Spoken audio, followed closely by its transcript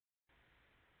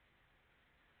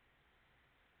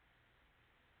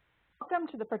Welcome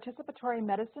to the Participatory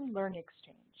Medicine Learning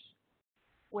Exchange,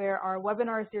 where our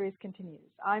webinar series continues.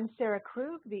 I'm Sarah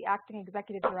Krug, the Acting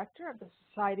Executive Director of the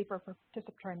Society for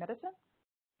Participatory Medicine,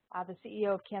 the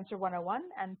CEO of Cancer 101,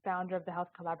 and founder of the Health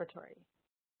Collaboratory.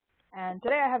 And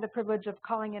today I have the privilege of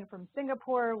calling in from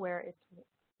Singapore, where it's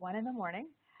 1 in the morning.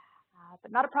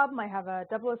 But not a problem, I have a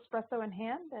double espresso in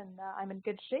hand, and I'm in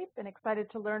good shape and excited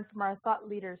to learn from our thought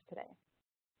leaders today.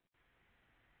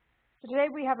 So today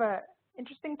we have an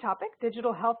interesting topic,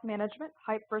 digital health management,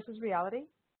 hype versus reality,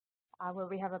 where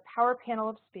we have a power panel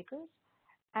of speakers.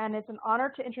 And it's an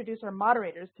honor to introduce our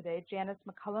moderators today, Janice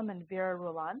McCullum and Vera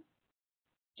Roulon.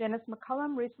 Janice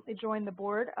McCullum recently joined the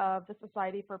board of the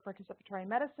Society for Participatory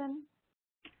Medicine.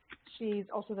 She's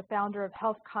also the founder of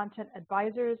Health Content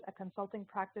Advisors, a consulting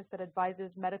practice that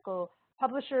advises medical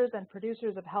publishers and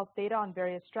producers of health data on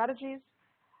various strategies.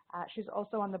 She's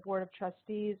also on the board of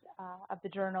trustees of the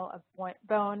Journal of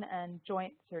Bone and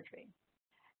Joint Surgery.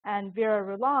 And Vera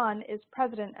Roulon is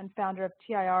president and founder of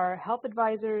TIR Health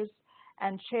Advisors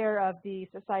and chair of the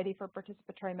Society for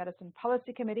Participatory Medicine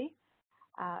Policy Committee.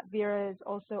 Vera is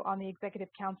also on the executive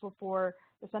council for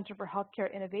the Center for Healthcare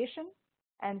Innovation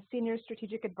and senior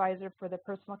strategic advisor for the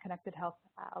Personal Connected Health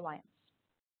Alliance.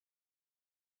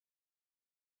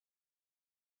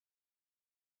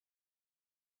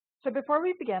 So before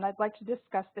we begin, I'd like to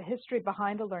discuss the history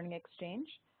behind a learning exchange.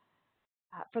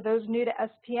 For those new to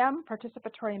SPM,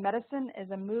 participatory medicine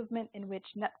is a movement in which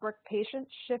network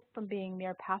patients shift from being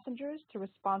mere passengers to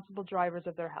responsible drivers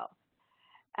of their health,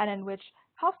 and in which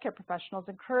healthcare professionals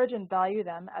encourage and value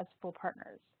them as full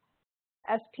partners.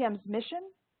 SPM's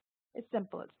mission is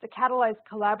simple. It's to catalyze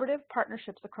collaborative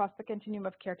partnerships across the continuum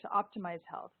of care to optimize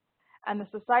health. And the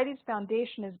Society's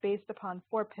foundation is based upon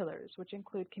 4 pillars, which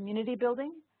include community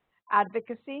building,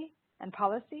 advocacy and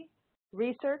policy,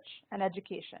 research, and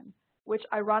education, which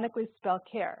ironically spell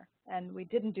care, and we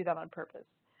didn't do that on purpose.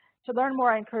 To learn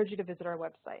more, I encourage you to visit our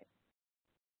website.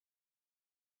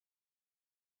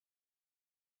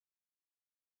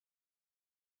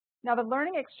 Now, the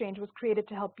Learning Exchange was created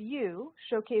to help you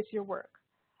showcase your work.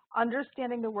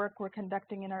 Understanding the work we're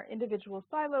conducting in our individual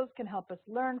silos can help us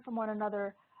learn from one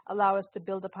another, allow us to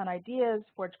build upon ideas,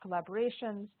 forge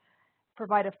collaborations,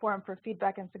 provide a forum for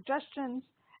feedback and suggestions,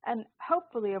 and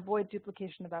hopefully avoid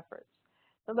duplication of efforts.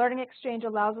 The Learning Exchange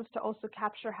allows us to also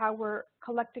capture how we're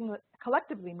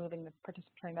collectively moving the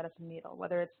participatory medicine needle,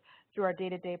 whether it's through our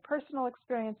day-to-day personal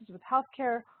experiences with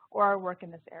healthcare or our work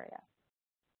in this area.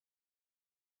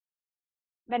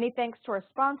 Many thanks to our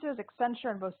sponsors, Accenture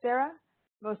and Vocera.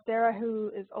 Vocera,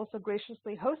 who is also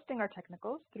graciously hosting our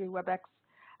technicals through WebEx,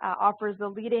 offers the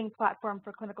leading platform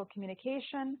for clinical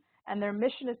communication, and their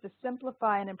mission is to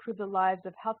simplify and improve the lives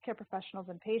of healthcare professionals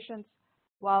and patients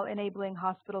while enabling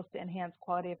hospitals to enhance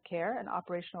quality of care and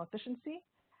operational efficiency.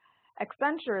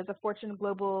 Accenture is a Fortune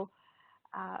Global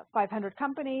 500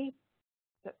 company,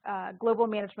 global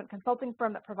management consulting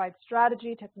firm that provides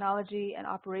strategy, technology, and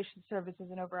operations services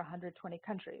in over 120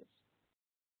 countries.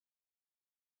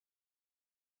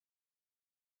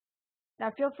 Now,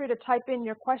 feel free to type in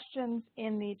your questions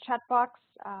in the chat box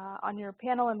on your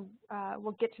panel, and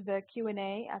we'll get to the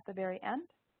Q&A at the very end.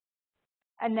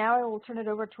 And now I will turn it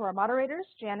over to our moderators,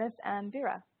 Janice and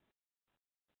Vera.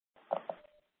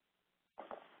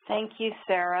 Thank you,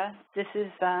 Sarah. This is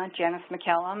Janice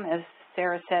McCullum. As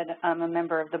Sarah said, I'm a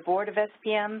member of the board of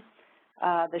SPM.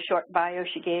 The short bio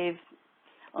she gave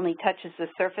only touches the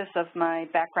surface of my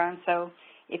background, so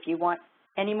if you want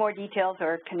any more details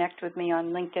or connect with me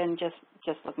on LinkedIn, just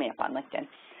look me up on LinkedIn.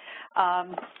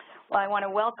 Well, I want to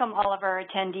welcome all of our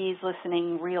attendees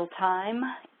listening real time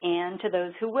and to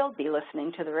those who will be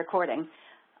listening to the recording.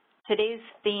 Today's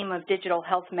theme of digital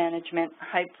health management,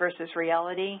 hype versus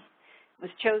reality, was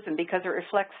chosen because it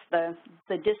reflects the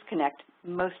disconnect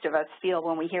most of us feel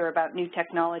when we hear about new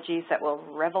technologies that will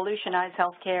revolutionize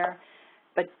healthcare,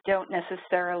 but don't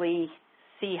necessarily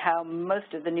see how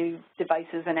most of the new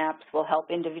devices and apps will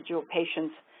help individual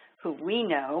patients who we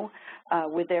know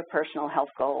with their personal health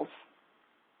goals.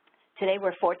 Today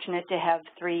we're fortunate to have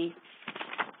 3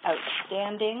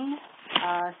 outstanding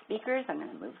speakers. I'm going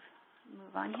to move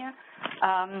on here.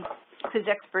 Whose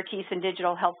expertise in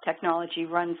digital health technology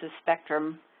runs the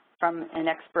spectrum from an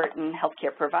expert in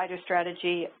healthcare provider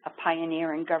strategy, a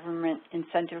pioneer in government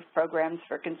incentive programs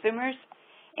for consumers,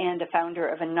 and a founder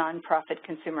of a nonprofit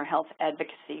consumer health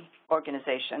advocacy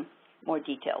organization. More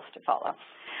details to follow.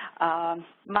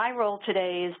 My role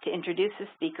today is to introduce the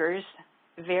speakers.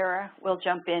 Vera will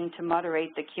jump in to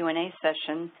moderate the Q&A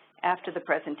session after the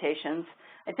presentations.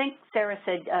 I think Sarah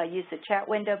said use the chat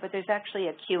window, but there's actually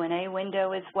a Q&A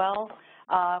window as well.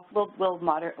 We'll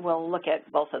look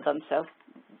at both of them, so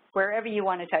wherever you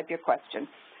want to type your question.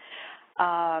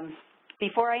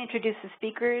 Before I introduce the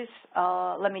speakers,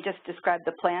 let me just describe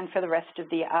the plan for the rest of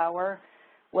the hour.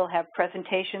 We'll have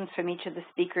presentations from each of the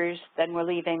speakers, then we're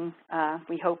leaving,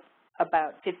 we hope,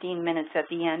 about 15 minutes at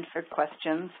the end for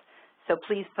questions, so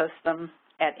please post them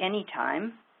at any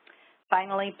time.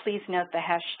 Finally, please note the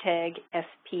hashtag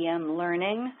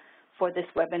SPMLearning for this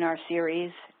webinar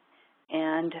series,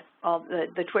 and all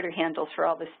the Twitter handles for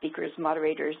all the speakers,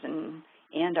 moderators,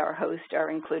 and our host are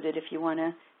included if you want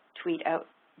to tweet out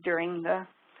during the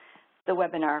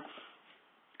webinar.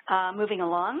 Moving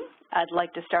along, I'd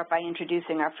like to start by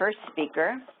introducing our first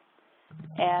speaker.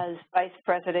 As Vice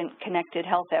President Connected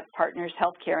Health at Partners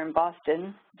Healthcare in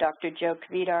Boston, Dr. Joe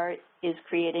Kvidar is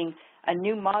creating a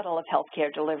new model of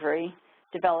healthcare delivery,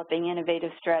 developing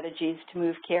innovative strategies to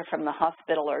move care from the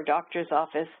hospital or doctor's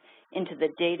office into the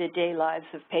day-to-day lives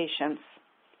of patients.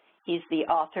 He's the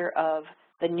author of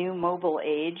The New Mobile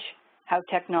Age, How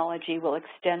Technology Will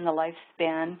Extend the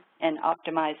Lifespan and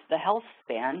Optimize the Health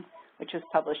Span, which was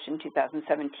published in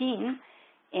 2017,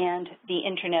 and The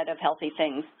Internet of Healthy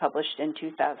Things, published in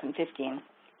 2015.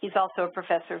 He's also a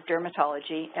professor of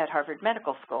dermatology at Harvard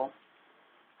Medical School.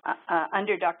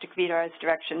 Under Dr. Kvidar's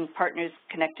direction, Partners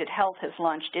Connected Health has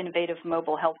launched innovative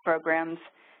mobile health programs,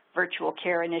 virtual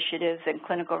care initiatives, and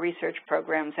clinical research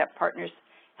programs at Partners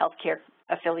Healthcare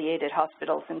affiliated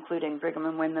hospitals, including Brigham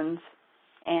and Women's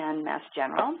and Mass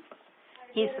General.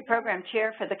 He's the program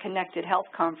chair for the Connected Health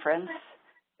Conference.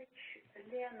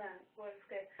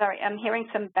 Sorry, I'm hearing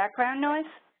some background noise.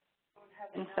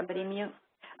 Can somebody mute?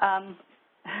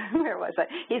 Where was I?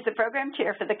 He's the program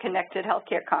chair for the Connected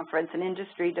Healthcare Conference, an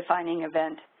industry-defining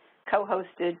event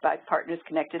co-hosted by Partners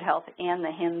Connected Health and the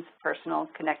HIMSS Personal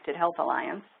Connected Health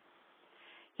Alliance.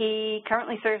 He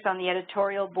currently serves on the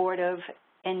editorial board of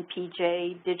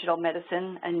NPJ Digital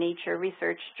Medicine, a Nature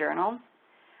research journal.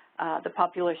 The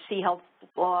popular C-Health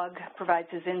blog provides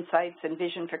his insights and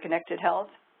vision for connected health.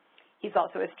 He's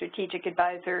also a strategic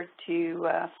advisor to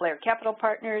Flare Capital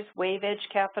Partners, Wave Edge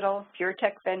Capital,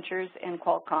 PureTech Ventures, and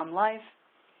Qualcomm Life,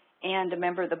 and a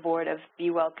member of the board of Be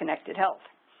Well Connected Health.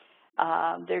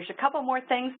 There's a couple more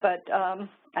things, but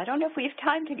I don't know if we have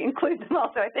time to include them all,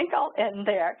 so I think I'll end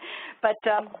there. But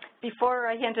before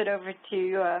I hand it over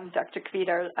to Dr.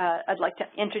 Kvidar, I'd like to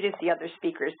introduce the other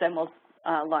speakers, then we'll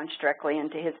launch directly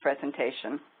into his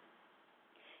presentation.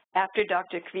 After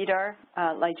Dr. Kvidar,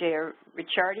 Lygeia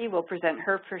Ricciardi will present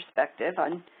her perspective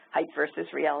on hype versus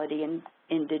reality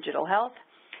in digital health.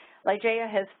 Lygeia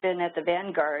has been at the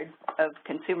vanguard of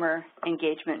consumer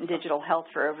engagement in digital health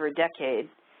for over a decade.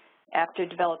 After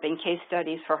developing case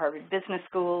studies for Harvard Business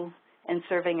School and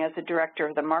serving as the director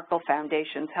of the Markle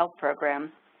Foundation's health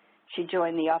program, she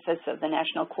joined the Office of the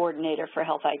National Coordinator for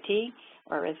Health IT,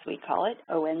 or as we call it,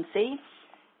 ONC.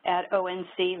 At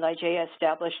ONC, Lygeia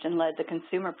established and led the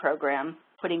consumer program,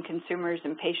 putting consumers'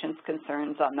 and patients'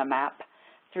 concerns on the map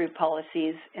through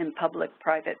policies and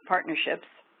public-private partnerships,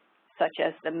 such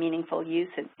as the Meaningful Use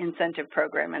Incentive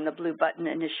Program and the Blue Button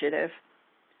Initiative.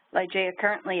 Lygeia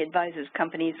currently advises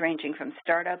companies ranging from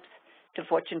startups to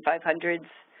Fortune 500s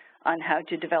on how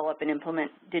to develop and implement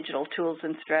digital tools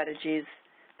and strategies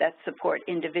that support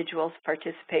individuals'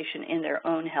 participation in their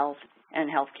own health and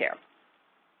healthcare.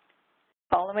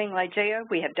 Following Lygeia,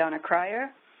 we have Donna Cryer,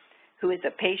 who is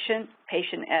a patient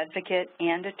advocate,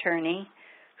 and attorney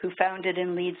who founded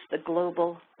and leads the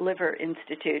Global Liver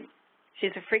Institute.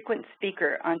 She's a frequent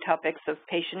speaker on topics of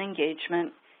patient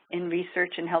engagement in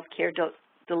research and healthcare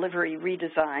delivery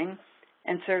redesign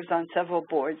and serves on several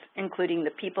boards, including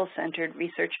the People-Centered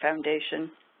Research Foundation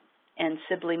and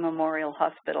Sibley Memorial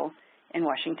Hospital in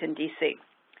Washington, D.C.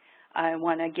 I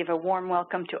want to give a warm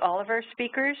welcome to all of our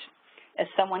speakers. As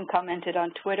someone commented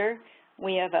on Twitter,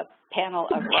 we have a panel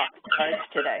of rock stars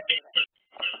today.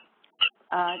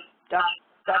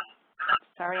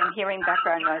 Sorry, I'm hearing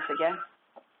background noise again.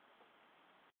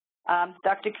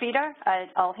 Dr. Kvidar,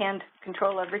 I'll hand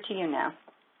control over to you now.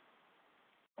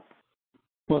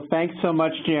 Well, thanks so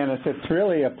much, Janice. It's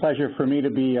really a pleasure for me to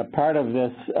be a part of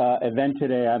this event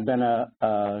today. I've been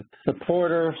a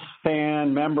supporter,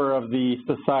 fan, member of the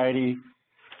Society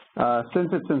since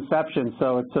its inception,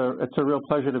 so it's a real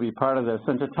pleasure to be part of this.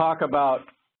 And to talk about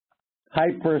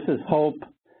hype versus hope,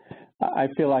 I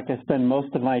feel like I spend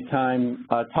most of my time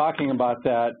talking about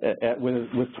that.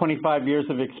 With 25 years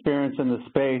of experience in the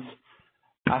space,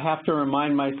 I have to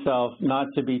remind myself not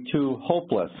to be too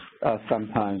hopeless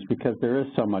sometimes because there is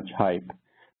so much hype.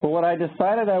 But what I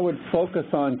decided I would focus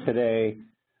on today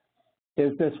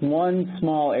is this one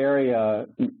small area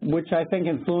which I think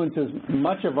influences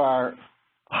much of our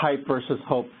hype versus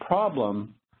hope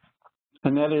problem,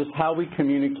 and that is how we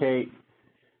communicate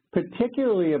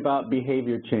particularly about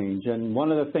behavior change. And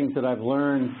one of the things that I've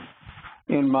learned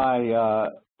in my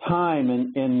time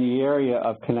in the area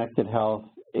of connected health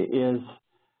is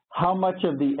how much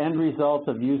of the end result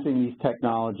of using these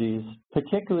technologies,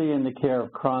 particularly in the care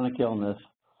of chronic illness,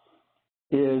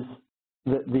 is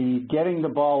the getting the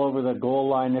ball over the goal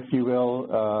line, if you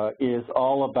will, is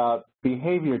all about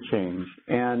behavior change.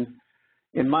 And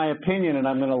in my opinion, and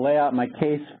I'm going to lay out my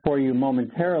case for you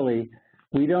momentarily,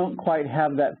 we don't quite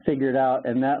have that figured out,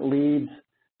 and that leads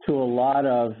to a lot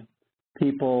of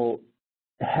people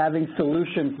having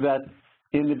solutions that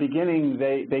in the beginning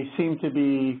they seem to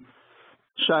be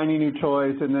shiny new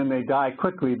toys, and then they die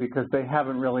quickly because they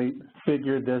haven't really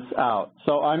figured this out.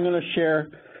 So I'm going to share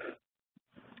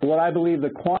what I believe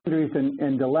the quandaries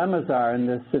and dilemmas are in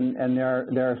this, and there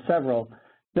are several.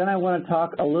 Then I want to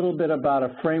talk a little bit about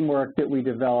a framework that we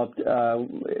developed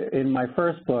in my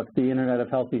first book, The Internet of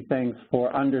Healthy Things,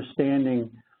 for understanding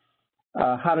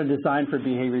how to design for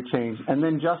behavior change, and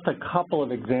then just a couple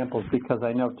of examples because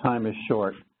I know time is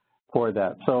short for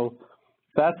that. So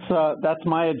that's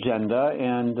my agenda,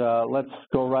 and let's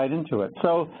go right into it.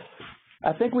 So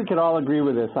I think we could all agree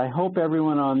with this. I hope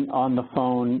everyone on the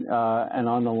phone and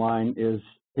on the line is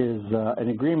in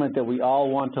agreement that we all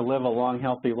want to live a long,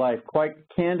 healthy life. Quite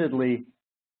candidly,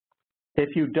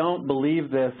 if you don't believe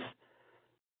this,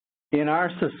 in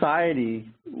our society,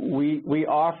 we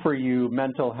offer you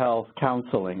mental health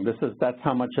counseling. That's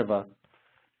how much of a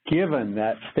given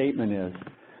that statement is.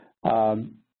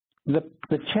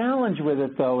 The challenge with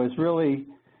it, though, is really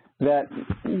that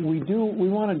we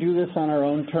want to do this on our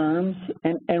own terms,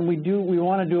 and we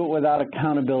want to do it without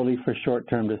accountability for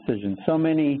short-term decisions. So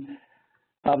many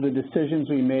of the decisions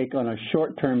we make on a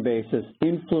short-term basis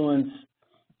influence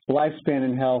lifespan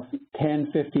and health 10,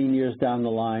 15 years down the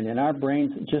line, and our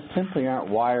brains just simply aren't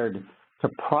wired to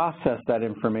process that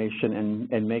information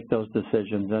and make those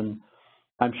decisions. And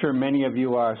I'm sure many of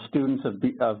you are students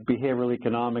of behavioral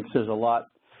economics. There's a lot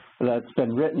that's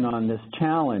been written on this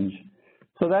challenge.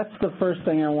 So that's the first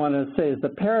thing I want to say is the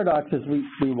paradox is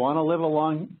we want to live a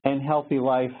long and healthy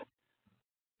life,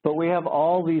 but we have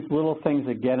all these little things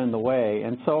that get in the way.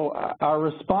 And so our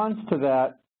response to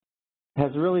that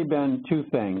has really been two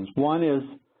things. One is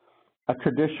a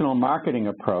traditional marketing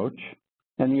approach,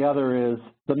 and the other is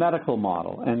the medical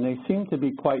model. And they seem to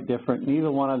be quite different.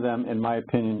 Neither one of them, in my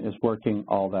opinion, is working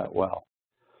all that well.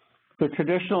 The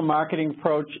traditional marketing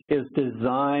approach is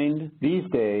designed these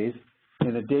days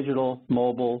in a digital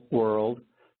mobile world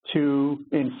to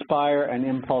inspire an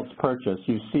impulse purchase.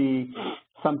 You see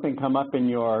something come up in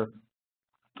your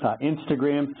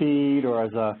Instagram feed or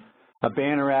as a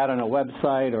banner ad on a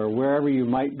website or wherever you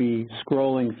might be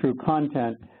scrolling through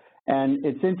content, and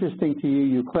it's interesting to you,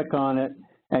 you click on it,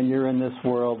 and you're in this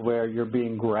world where you're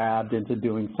being grabbed into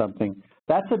doing something.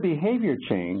 That's a behavior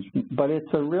change, but it's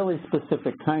a really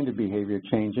specific kind of behavior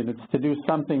change, and it's to do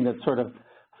something that sort of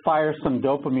fires some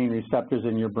dopamine receptors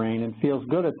in your brain and feels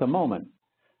good at the moment.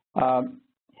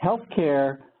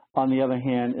 Healthcare, on the other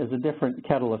hand, is a different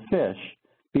kettle of fish,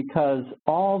 because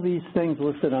all these things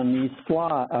listed on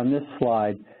this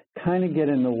slide kind of get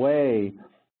in the way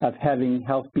of having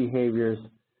health behaviors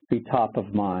be top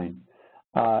of mind.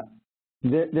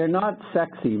 They're not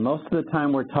sexy. Most of the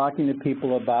time we're talking to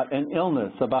people about an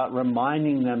illness, about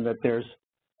reminding them that there's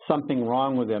something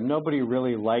wrong with them. Nobody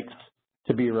really likes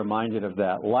to be reminded of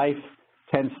that. Life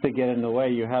tends to get in the way.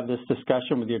 You have this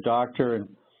discussion with your doctor and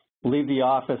leave the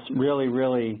office really,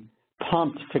 really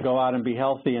pumped to go out and be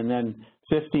healthy, and then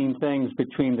 15 things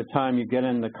between the time you get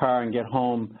in the car and get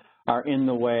home are in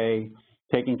the way,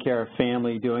 taking care of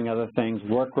family, doing other things,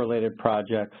 work-related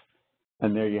projects,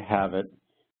 and there you have it.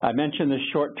 I mentioned the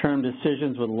short-term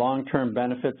decisions with long-term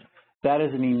benefits. That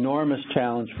is an enormous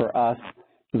challenge for us.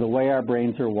 The way our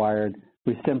brains are wired,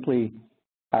 we simply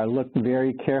look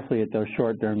very carefully at those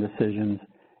short-term decisions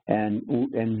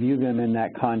and view them in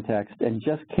that context and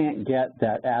just can't get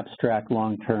that abstract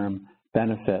long-term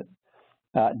benefit.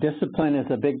 Discipline is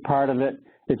a big part of it.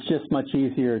 It's just much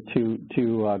easier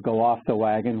to go off the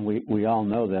wagon. We all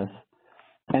know this.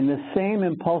 And the same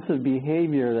impulsive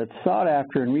behavior that's sought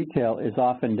after in retail is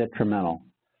often detrimental.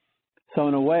 So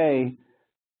in a way,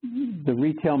 the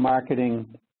retail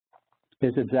marketing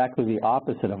is exactly the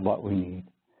opposite of what we need.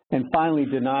 And finally,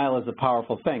 denial is a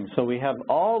powerful thing. So we have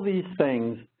all these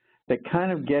things that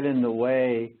kind of get in the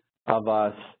way of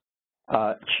us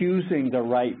choosing the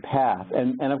right path.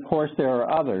 And of course, there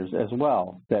are others as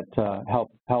well that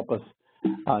help us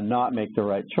not make the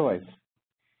right choice.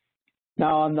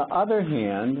 Now, on the other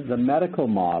hand, the medical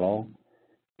model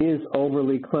is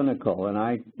overly clinical. And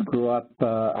I grew up,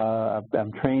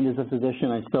 I'm trained as a physician.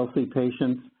 I still see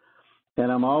patients.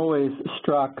 And I'm always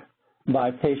struck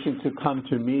by patients who come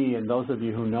to me, and those of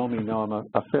you who know me know I'm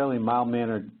a fairly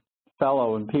mild-mannered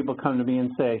fellow, and people come to me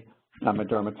and say, I'm a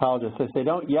dermatologist, they say,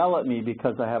 don't yell at me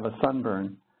because I have a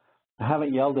sunburn. I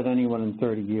haven't yelled at anyone in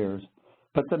 30 years.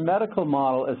 But the medical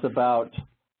model is about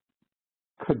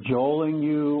cajoling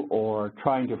you or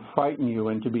trying to frighten you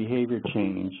into behavior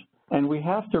change. And we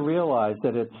have to realize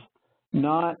that it's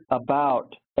not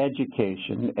about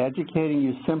education. Educating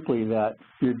you simply that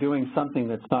you're doing something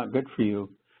that's not good for you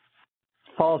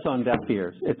falls on deaf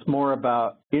ears. It's more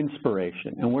about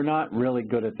inspiration, and we're not really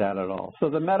good at that at all. So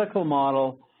the medical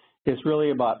model is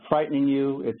really about frightening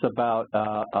you. It's about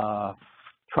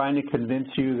trying to convince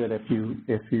you that if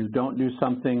you don't do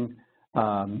something,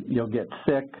 you'll get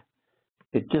sick.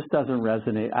 It just doesn't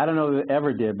resonate. I don't know if it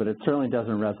ever did, but it certainly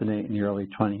doesn't resonate in the early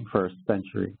 21st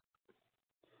century.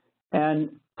 And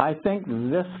I think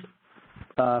this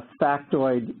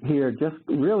factoid here just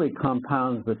really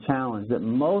compounds the challenge that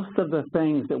most of the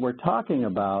things that we're talking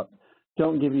about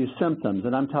don't give you symptoms.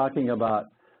 And I'm talking about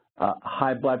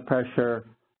high blood pressure,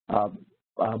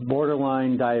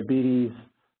 borderline diabetes,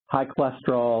 high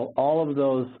cholesterol, all of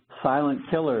those silent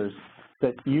killers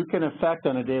that you can affect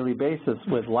on a daily basis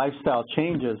with lifestyle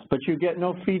changes, but you get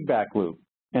no feedback loop.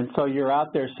 And so you're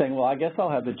out there saying, well, I guess I'll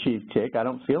have the chief tick. I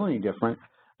don't feel any different,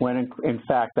 when in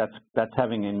fact that's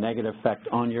having a negative effect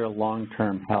on your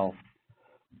long-term health.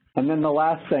 And then the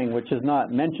last thing, which is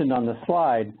not mentioned on the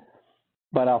slide,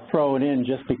 but I'll throw it in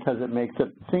just because it makes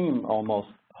it seem almost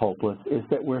hopeless, is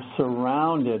that we're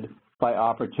surrounded by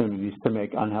opportunities to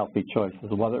make unhealthy choices,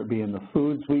 whether it be in the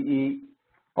foods we eat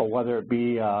or whether it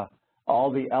be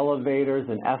all the elevators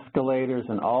and escalators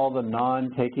and all the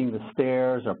non-taking the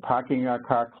stairs or parking our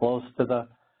car close to the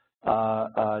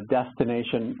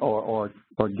destination or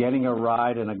getting a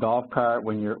ride in a golf cart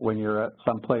when you're at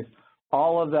someplace.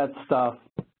 All of that stuff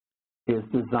is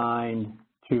designed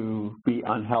to be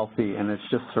unhealthy, and it's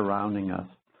just surrounding us.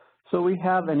 So we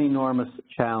have an enormous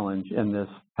challenge in this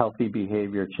healthy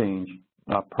behavior change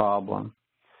problem.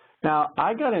 Now,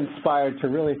 I got inspired to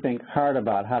really think hard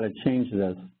about how to change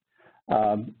this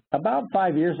about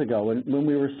 5 years ago when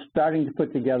we were starting to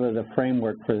put together the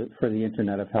framework for the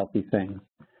Internet of Healthy Things.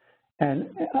 And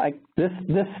this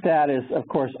stat is, of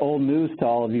course, old news to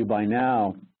all of you by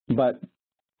now, but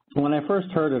when I first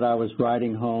heard it, I was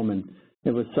riding home, and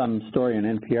it was some story on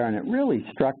NPR, and it really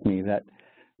struck me that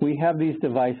we have these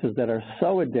devices that are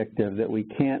so addictive that we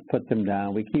can't put them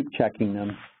down. We keep checking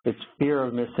them. It's fear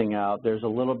of missing out. There's a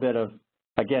little bit of,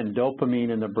 again,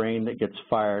 dopamine in the brain that gets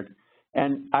fired.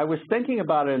 And I was thinking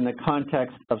about it in the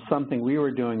context of something we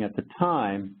were doing at the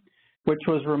time, which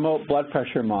was remote blood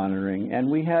pressure monitoring. And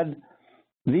we had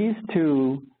these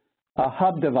two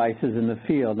hub devices in the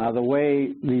field. Now, the way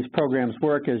these programs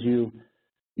work is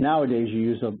nowadays you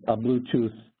use a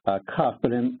Bluetooth cuff,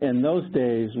 but in those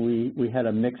days we had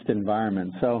a mixed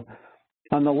environment. So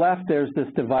on the left there's this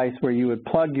device where you would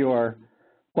plug your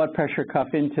blood pressure cuff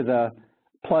into the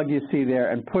plug you see there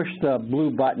and push the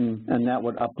blue button, and that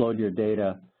would upload your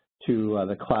data to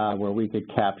the cloud where we could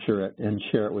capture it and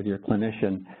share it with your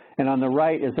clinician. And on the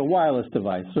right is a wireless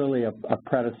device, really a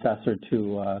predecessor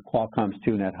to Qualcomm's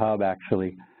TueNet Hub,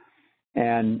 actually.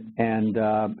 And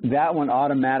that one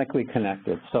automatically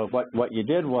connected. So what you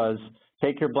did was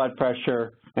take your blood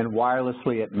pressure, and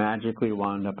wirelessly it magically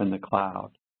wound up in the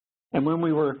cloud. And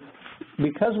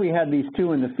because we had these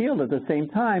two in the field at the same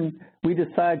time, we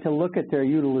decided to look at their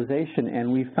utilization,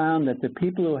 and we found that the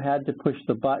people who had to push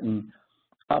the button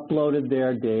uploaded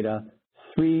their data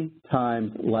 3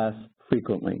 times less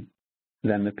frequently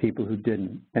than the people who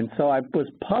didn't. And so I was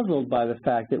puzzled by the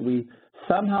fact that we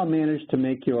somehow managed to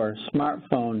make your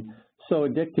smartphone so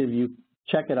addictive you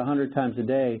check it 100 times a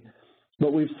day,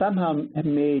 but we've somehow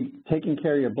made taking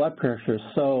care of your blood pressure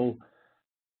so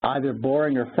either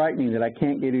boring or frightening that I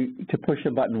can't get you to push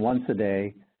a button once a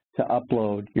day to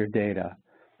upload your data.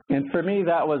 And for me,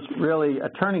 that was really a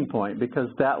turning point, because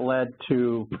that led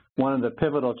to one of the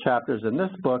pivotal chapters in this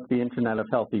book, The Internet of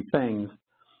Healthy Things.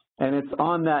 And it's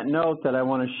on that note that I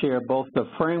want to share both the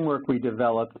framework we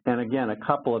developed and, again, a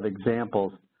couple of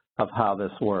examples of how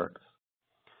this works.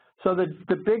 So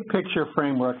the big picture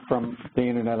framework from the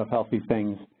Internet of Healthy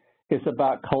Things is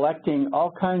about collecting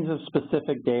all kinds of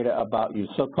specific data about you,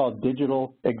 so-called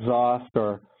digital exhaust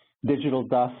or digital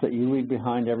dust that you leave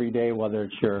behind every day, whether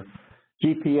it's your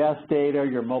GPS data,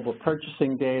 your mobile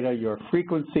purchasing data, your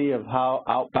frequency of how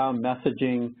outbound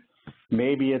messaging,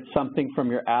 maybe it's something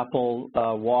from your Apple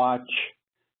Watch,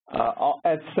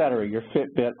 et cetera, your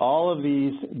Fitbit, all of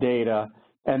these data,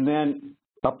 and then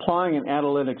applying an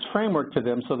analytics framework to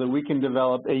them so that we can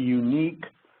develop a unique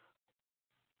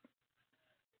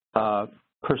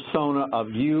persona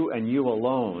of you and you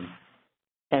alone,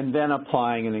 and then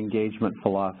applying an engagement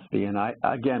philosophy. And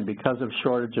again, because of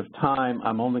shortage of time,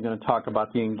 I'm only going to talk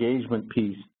about the engagement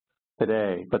piece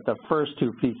today, but the first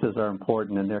two pieces are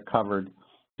important, and they're covered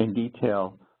in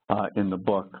detail in the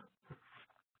book.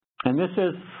 And this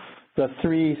is the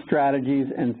 3 strategies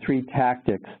and 3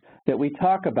 tactics that we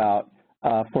talk about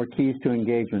for keys to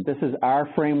engagement. This is our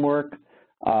framework.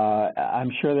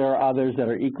 I'm sure there are others that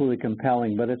are equally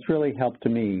compelling, but it's really helped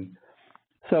me.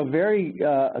 So very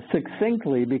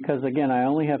succinctly, because again, I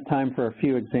only have time for a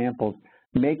few examples,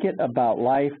 make it about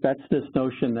life. That's this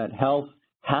notion that health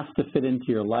has to fit into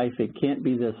your life. It can't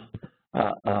be this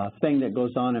thing that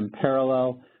goes on in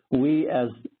parallel. We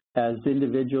as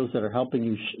individuals that are helping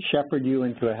you shepherd you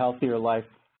into a healthier life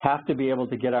have to be able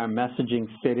to get our messaging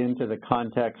fit into the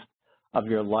context of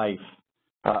your life.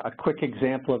 A quick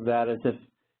example of that is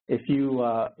if you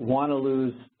want to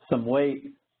lose some weight,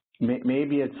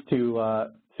 maybe it's to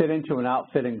fit into an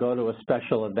outfit and go to a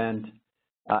special event,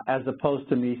 as opposed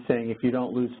to me saying if you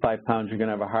don't lose 5 pounds, you're going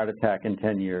to have a heart attack in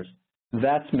 10 years.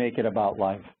 That's make it about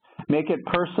life. Make it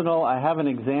personal. I have an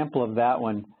example of that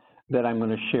one that I'm going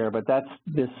to share, but that's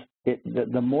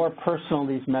the more personal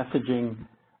these messaging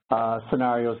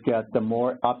scenarios get, the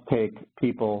more uptake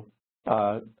people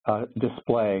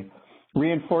display.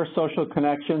 Reinforce social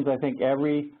connections. I think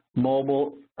every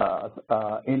mobile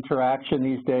interaction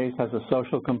these days has a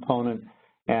social component,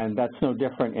 and that's no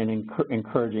different in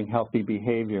encouraging healthy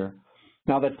behavior.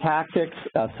 Now the tactics,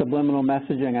 subliminal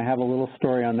messaging, I have a little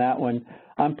story on that one.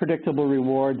 Unpredictable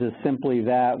rewards is simply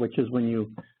that, which is when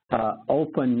you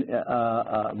open,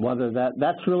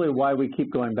 that's really why we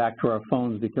keep going back to our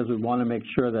phones, because we want to make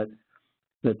sure that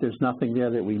there's nothing there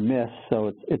that we miss.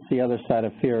 So it's the other side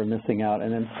of fear of missing out.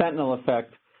 And then sentinel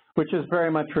effect, which is very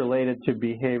much related to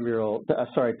behavioral,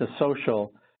 to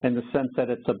social, in the sense that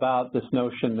it's about this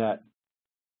notion that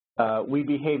we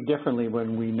behave differently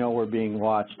when we know we're being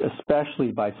watched,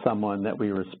 especially by someone that we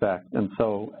respect. And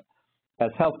so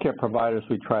as healthcare providers,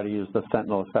 we try to use the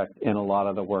sentinel effect in a lot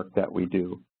of the work that we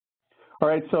do. All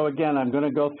right, so again, I'm going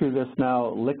to go through this now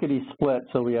lickety-split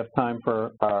so we have time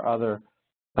for our other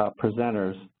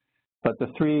presenters. But the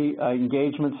 3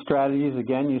 engagement strategies,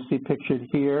 again, you see pictured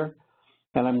here.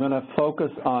 And I'm going to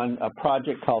focus on a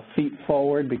project called Feet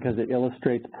Forward because it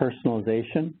illustrates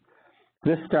personalization.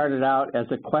 This started out as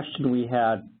a question we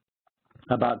had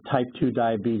about type 2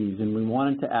 diabetes, and we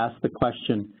wanted to ask the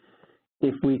question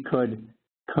if we could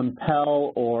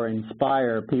compel or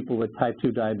inspire people with type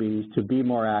 2 diabetes to be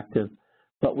more active,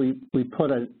 but we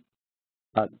put a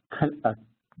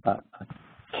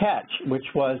catch, which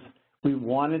was we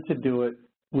wanted to do it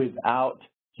without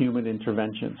human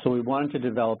intervention. So we wanted to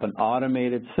develop an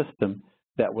automated system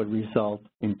that would result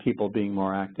in people being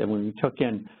more active. When we took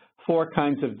in 4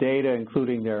 kinds of data,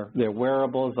 including their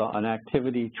wearables, an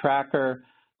activity tracker,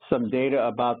 some data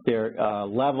about their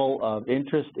level of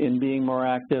interest in being more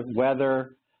active,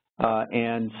 weather,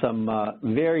 and some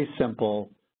very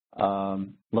simple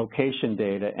location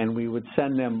data, and we would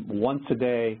send them once a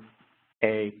day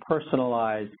a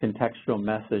personalized contextual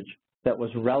message that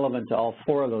was relevant to all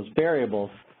 4 of those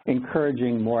variables,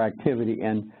 encouraging more activity.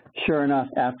 And sure enough,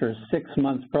 after a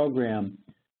 6-month program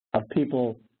of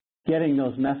people getting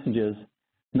those messages,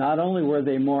 not only were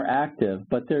they more active,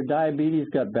 but their diabetes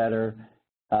got better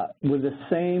with the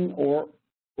same or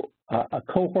a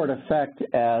cohort effect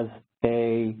as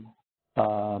a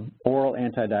oral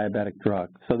anti-diabetic drug.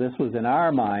 So this was, in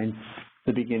our minds,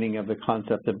 the beginning of the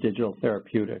concept of digital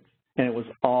therapeutics, and it was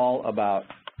all about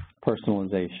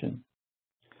personalization.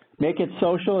 Make it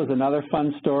social is another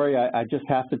fun story. I just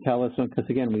have to tell this one because,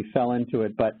 again, we fell into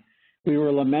it, but we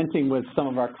were lamenting with some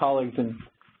of our colleagues in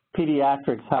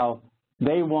pediatrics how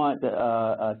they want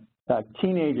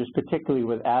teenagers, particularly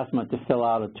with asthma, to fill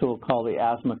out a tool called the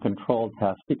asthma control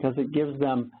test because it gives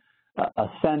them a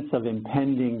sense of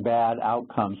impending bad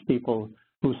outcomes. People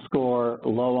who score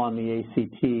low on the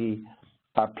ACT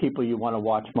are people you want to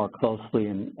watch more closely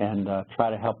and try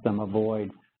to help them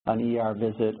avoid an ER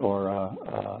visit or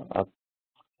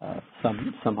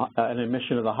an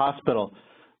admission to the hospital.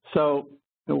 So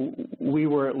we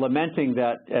were lamenting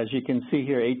that, as you can see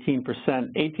here, 18%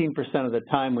 of the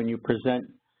time when you present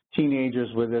teenagers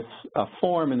with this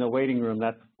form in the waiting room,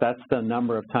 that's the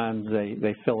number of times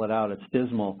they fill it out. It's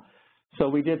dismal. So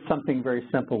we did something very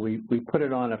simple. We put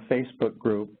it on a Facebook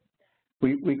group.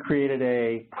 We created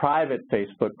a private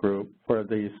Facebook group for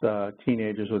these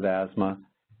teenagers with asthma,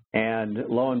 and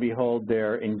lo and behold,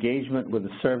 their engagement with the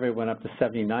survey went up to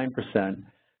 79%.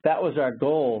 That was our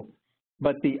goal,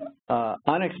 but the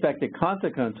unexpected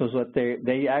consequence was that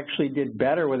they actually did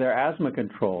better with their asthma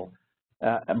control.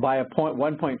 by a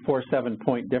 1.47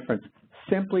 point difference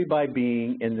simply by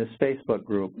being in this Facebook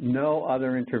group, no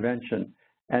other intervention.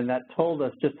 And that told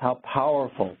us just how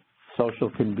powerful social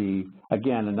can be.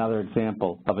 Again, another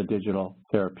example of a digital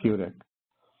therapeutic.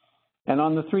 And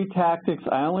on the 3 tactics,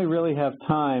 I only really have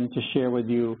time to share with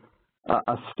you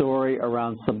a story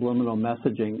around subliminal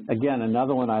messaging. Again,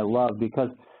 another one I love because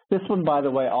this one, by the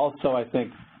way, also I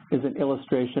think is an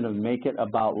illustration of make it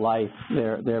about life.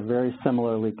 They're very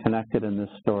similarly connected in this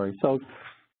story. So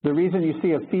the reason you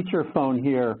see a feature phone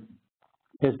here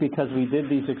is because we did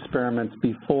these experiments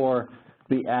before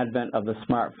the advent of the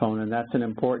smartphone, and that's an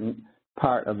important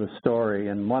part of the story.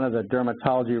 And one of the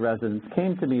dermatology residents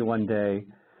came to me one day,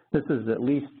 this is at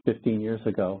least 15 years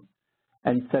ago,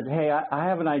 and said, hey, I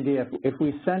have an idea. If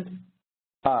we sent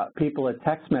people a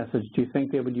text message, do you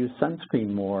think they would use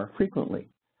sunscreen more frequently?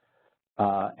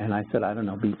 And I said, I don't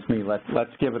know, beats me.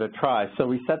 Let's give it a try. So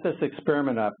we set this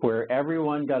experiment up where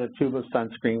everyone got a tube of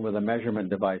sunscreen with a measurement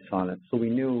device on it. So we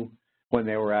knew when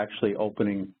they were actually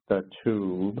opening the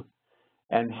tube.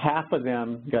 And half of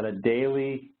them got a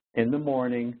daily, in the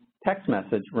morning, text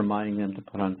message reminding them to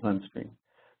put on sunscreen.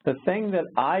 The thing that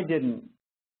I didn't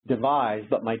devise,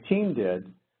 but my team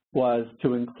did, was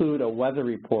to include a weather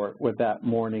report with that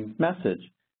morning message.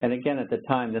 And again, at the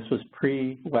time, this was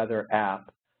pre-weather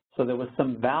app. So there was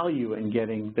some value in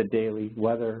getting the daily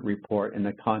weather report in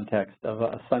the context of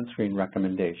a sunscreen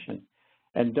recommendation.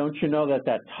 And don't you know that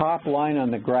that top line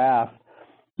on the graph,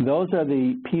 those are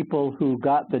the people who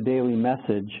got the daily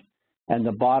message, and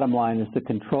the bottom line is the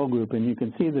control group. And you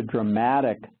can see the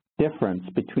dramatic difference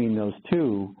between those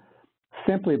two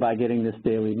simply by getting this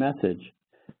daily message.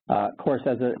 Of course,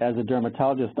 as a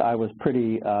dermatologist, I was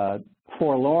pretty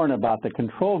forlorn about the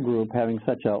control group having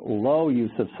such a low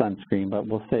use of sunscreen, but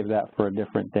we'll save that for a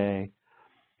different day.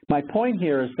 My point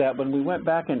here is that when we went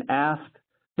back and asked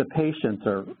the patients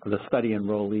or the study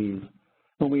enrollees,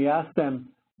 when we asked them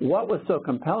what was so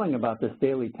compelling about this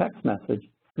daily text message,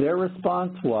 their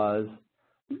response was,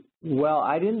 well,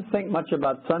 I didn't think much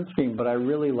about sunscreen, but I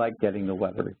really like getting the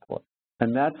weather report.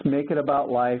 And that's make it about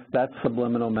life, that's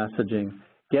subliminal messaging.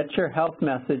 Get your health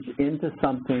message into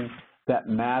something that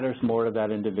matters more to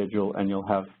that individual, and you'll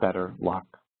have better luck.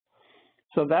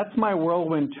 So that's my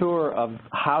whirlwind tour of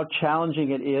how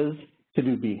challenging it is to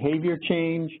do behavior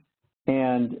change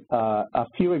and a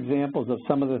few examples of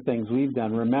some of the things we've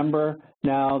done. Remember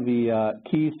now the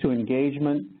keys to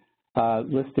engagement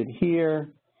listed here.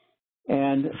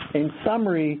 And in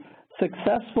summary,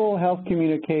 successful health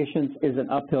communications is an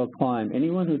uphill climb.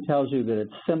 Anyone who tells you that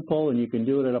it's simple and you can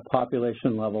do it at a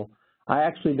population level, I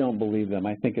actually don't believe them.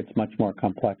 I think it's much more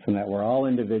complex than that. We're all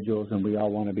individuals and we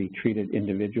all want to be treated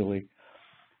individually.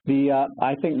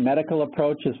 I think medical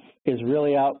approach is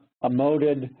really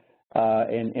outmoded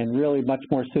and really much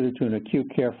more suited to an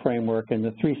acute care framework. And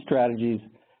the 3 strategies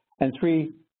and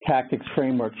 3 tactics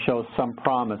framework shows some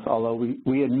promise, although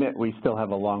we admit we still have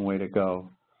a long way to go.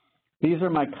 These are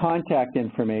my contact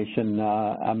information.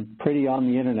 I'm pretty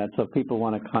on the internet, so if people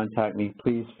want to contact me,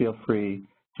 please feel free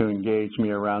to engage me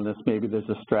around this. Maybe there's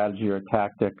a strategy or a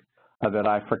tactic that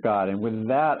I forgot. And with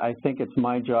that, I think it's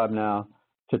my job now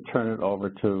to turn it over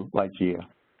to Lygia.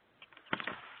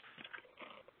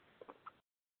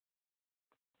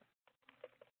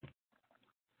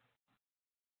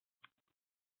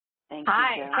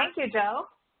 Thank you, Joe.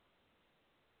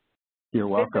 You're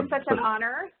welcome. This is such an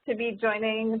honor to be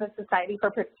joining the Society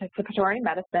for Participatory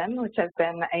Medicine, which I've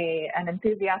been an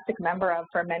enthusiastic member of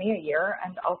for many a year,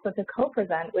 and also to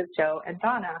co-present with Joe and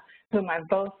Donna, whom I've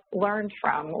both learned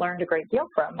a great deal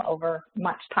from over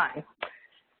much time.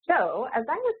 So as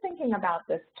I was thinking about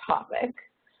this topic,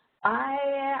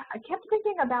 I kept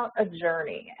thinking about a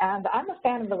journey, and I'm a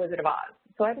fan of The Wizard of Oz,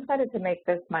 so I decided to make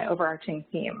this my overarching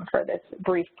theme for this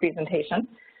brief presentation,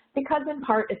 because in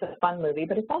part it's a fun movie,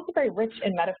 but it's also very rich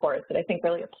in metaphors that I think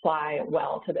really apply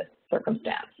well to this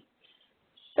circumstance.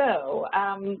 So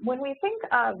when we think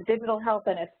of digital health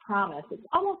and its promise, it's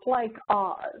almost like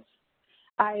Oz.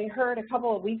 I heard a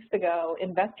couple of weeks ago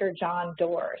investor John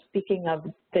Doerr speaking of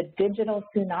the digital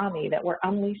tsunami that we're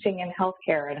unleashing in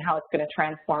healthcare and how it's going to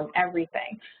transform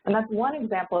everything. And that's one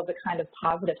example of the kind of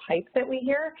positive hype that we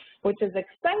hear, which is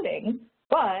exciting.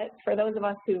 But for those of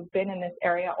us who've been in this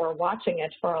area or watching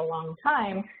it for a long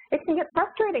time, it can get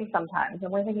frustrating sometimes.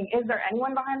 And we're thinking, is there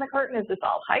anyone behind the curtain? Is this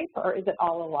all hype or is it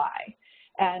all a lie?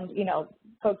 And, you know,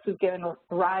 folks who've given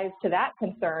rise to that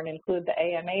concern include the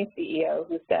AMA CEO,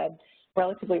 who said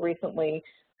relatively recently,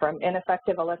 from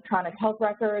ineffective electronic health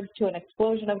records to an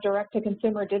explosion of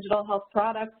direct-to-consumer digital health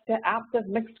products to apps of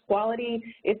mixed quality,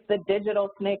 it's the digital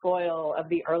snake oil of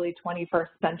the early 21st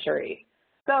century.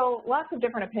 So lots of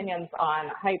different opinions on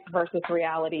hype versus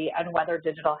reality and whether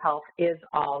digital health is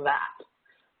all that.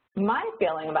 My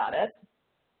feeling about it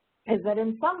is that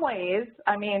in some ways,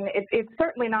 I mean, it's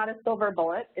certainly not a silver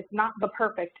bullet. It's not the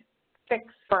perfect fix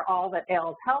for all that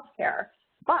ails healthcare,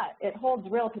 but it holds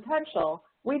real potential.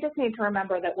 We just need to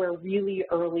remember that we're really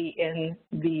early in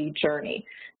the journey.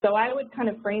 So I would kind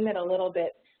of frame it a little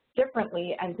bit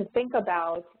differently and to think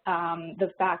about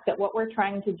the fact that what we're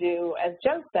trying to do, as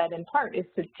Joe said, in part, is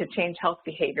to change health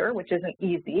behavior, which isn't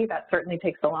easy. That certainly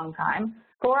takes a long time.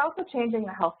 But we're also changing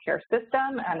the healthcare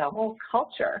system and a whole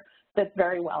culture that's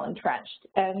very well entrenched.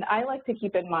 And I like to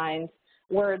keep in mind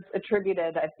words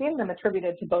attributed, I've seen them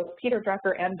attributed to both Peter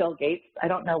Drucker and Bill Gates, I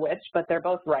don't know which, but they're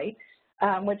both right,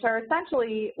 which are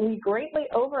essentially, we greatly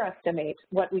overestimate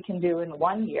what we can do in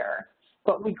 1 year,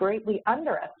 but we greatly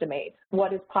underestimate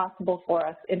what is possible for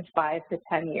us in 5 to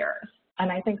 10 years.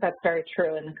 And I think that's very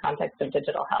true in the context of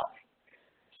digital health.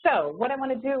 So what I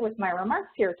want to do with my remarks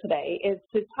here today is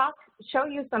to show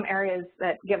you some areas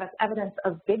that give us evidence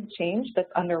of big change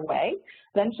that's underway,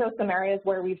 then show some areas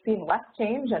where we've seen less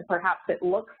change and perhaps it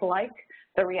looks like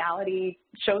the reality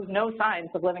shows no signs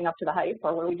of living up to the hype,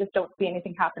 or where we just don't see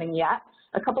anything happening yet.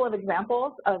 A couple of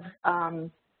examples of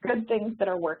good things that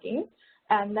are working,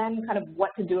 and then kind of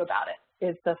what to do about it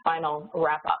is the final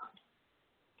wrap up.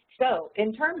 So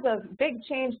in terms of big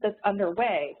change that's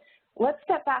underway, let's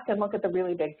step back and look at the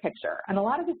really big picture. And a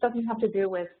lot of this doesn't have to do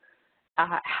with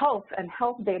health and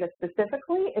health data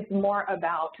specifically. It's more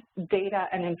about data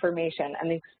and information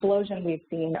and the explosion we've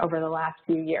seen over the last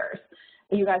few years.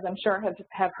 You guys, I'm sure,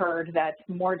 have heard that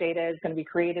more data is going to be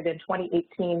created in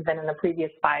 2018 than in the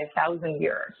previous 5,000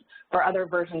 years, or other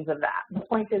versions of that. The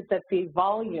point is that the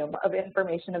volume of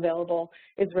information available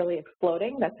is really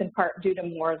exploding. That's in part due to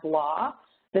Moore's law,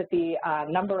 that the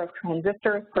number of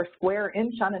transistors per square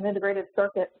inch on an integrated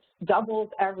circuit doubles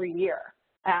every year.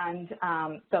 And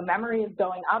so memory is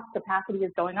going up, capacity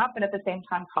is going up, and at the same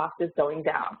time, cost is going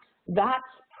down. That's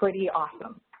pretty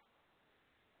awesome.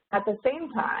 At the same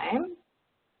time,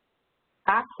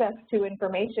 access to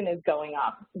information is going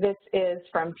up. This is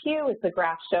from Pew. It's a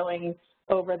graph showing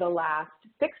over the last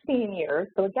 16 years.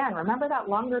 So again, remember that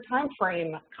longer time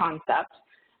frame concept.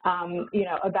 You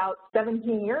know, about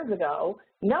 17 years ago,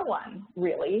 no one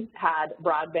really had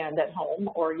broadband at home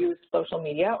or used social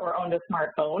media or owned a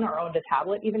smartphone or owned a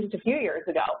tablet, even just a few years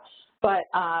ago. But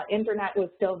internet was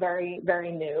still very,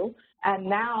 very new. And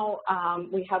now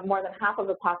we have more than half of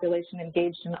the population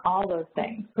engaged in all those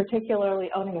things.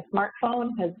 Particularly owning a smartphone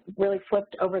has really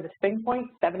flipped over the spin point.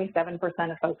 77%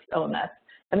 of folks own this.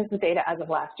 And this is data as of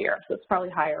last year, so it's probably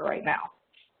higher right now.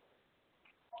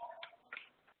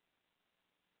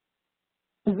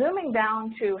 Zooming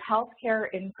down to healthcare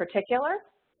in particular,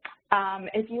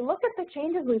 if you look at the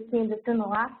changes we've seen just in the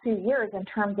last few years in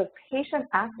terms of patient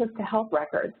access to health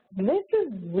records, this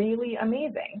is really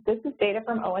amazing. This is data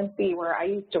from ONC where I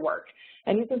used to work.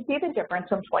 And you can see the difference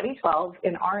from 2012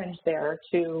 in orange there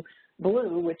to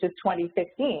blue, which is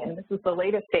 2015. This is the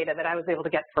latest data that I was able to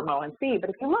get from ONC. But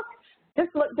if you look, this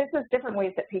is different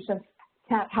ways that patients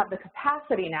can't have the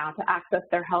capacity now to access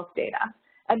their health data.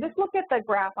 And just look at the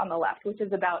graph on the left, which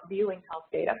is about viewing health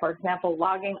data. For example,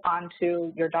 logging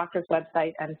onto your doctor's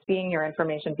website and seeing your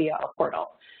information via a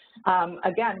portal.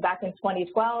 Again, back in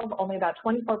 2012, only about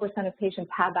 24% of patients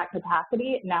had that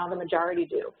capacity. Now the majority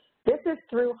do. This is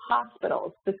through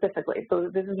hospitals specifically. So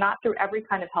this is not through every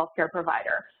kind of healthcare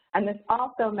provider. And this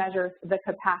also measures the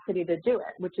capacity to do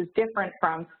it, which is different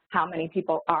from how many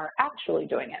people are actually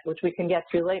doing it, which we can get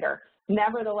to later.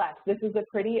 Nevertheless, this is a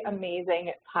pretty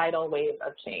amazing tidal wave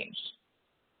of change.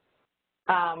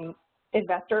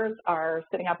 Investors are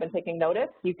sitting up and taking notice.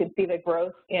 You can see the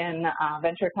growth in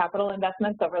venture capital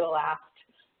investments over the last,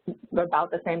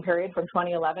 about the same period from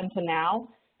 2011 to now.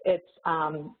 It's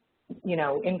you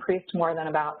know, increased more than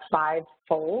about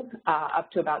 5-fold, up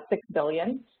to about $6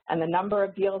 billion. And the number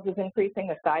of deals is increasing,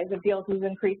 the size of deals is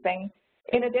increasing.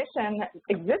 In addition,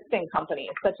 existing companies,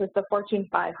 such as the Fortune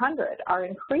 500, are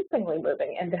increasingly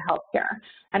moving into healthcare.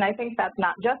 And I think that's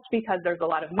not just because there's a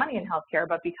lot of money in healthcare,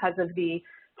 but because of the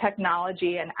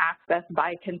technology and access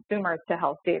by consumers to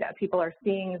health data. People are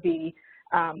seeing the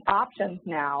options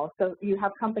now. So you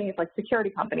have companies like security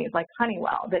companies like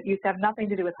Honeywell that used to have nothing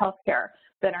to do with healthcare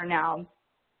that are now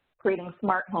creating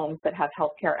smart homes that have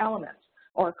healthcare elements.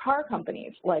 Or car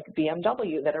companies like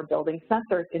BMW that are building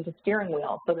sensors into steering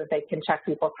wheels so that they can check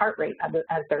people's heart rate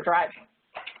as they're driving.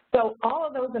 So all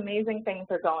of those amazing things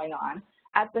are going on.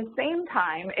 At the same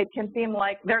time, it can seem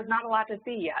like there's not a lot to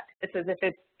see yet. It's as if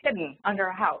it's hidden under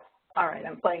a house. All right,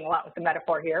 I'm playing a lot with the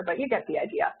metaphor here, but you get the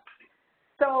idea.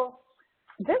 So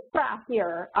this graph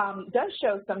here does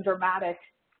show some dramatic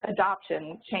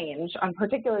adoption change on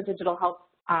particular digital health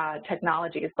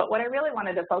technologies, but what I really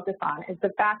wanted to focus on is the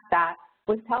fact that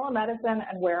with telemedicine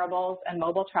and wearables and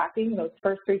mobile tracking, those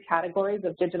first three categories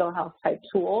of digital health type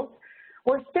tools,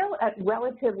 we're still at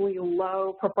relatively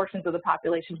low proportions of the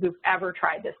population who've ever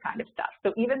tried this kind of stuff.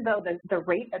 So even though the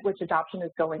rate at which adoption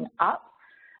is going up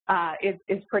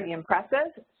is pretty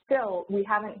impressive, still we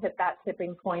haven't hit that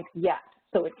tipping point yet.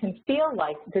 So it can feel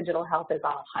like digital health is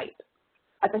all hype.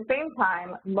 At the same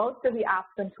time, most of the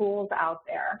apps and tools out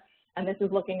there, and this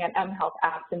is looking at mHealth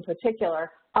apps in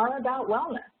particular, are about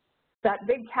wellness. That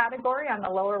big category on the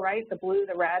lower right, the blue,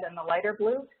 the red, and the lighter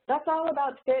blue, that's all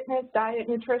about fitness, diet,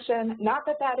 nutrition. Not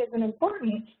that that isn't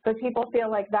important, but people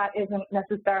feel like that isn't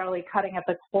necessarily cutting at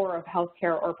the core of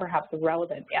healthcare or perhaps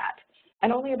relevant yet.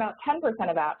 And only about 10%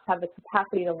 of apps have the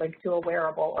capacity to link to a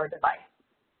wearable or device.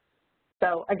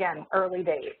 So again, early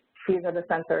days. These are the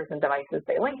sensors and devices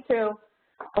they link to.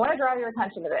 I want to draw your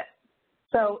attention to this.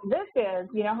 So this is,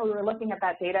 you know how we were looking at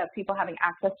that data of people having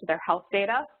access to their health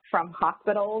data from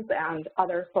hospitals and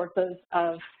other sources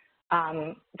of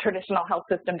traditional health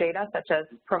system data, such as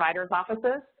providers'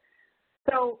 offices?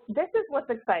 So this is what's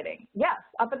exciting. Yes,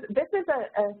 this is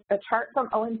a chart from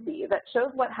ONC that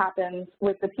shows what happens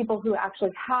with the people who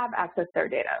actually have access to their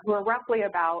data, who are roughly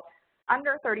about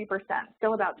under 30%,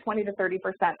 still about 20 to 30%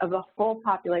 of the whole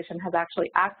population has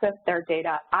actually accessed their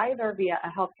data either via a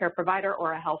healthcare provider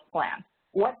or a health plan.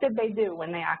 What did they do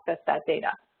when they accessed that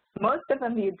data? Most of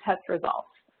them viewed test results.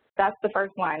 That's the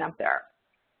first line up there.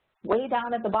 Way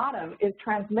down at the bottom is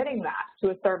transmitting that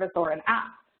to a service or an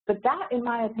app. But that, in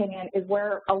my opinion, is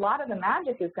where a lot of the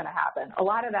magic is going to happen. A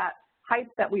lot of that hype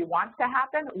that we want to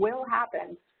happen will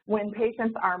happen when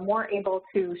patients are more able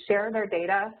to share their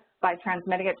data by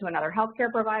transmitting it to another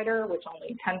healthcare provider, which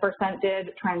only 10%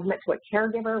 did, transmit to a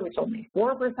caregiver, which only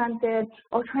 4% did,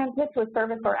 or transmit to a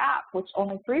service or app, which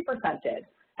only 3% did.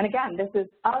 And again, this is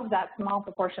of that small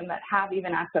proportion that have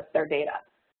even accessed their data.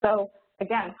 So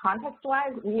again,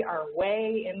 context-wise, we are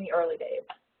way in the early days.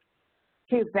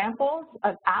 Two examples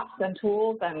of apps and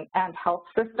tools and health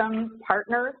system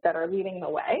partners that are leading the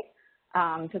way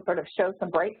to sort of show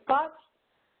some bright spots.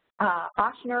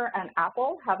 Ochsner and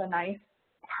Apple have a nice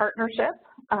partnership,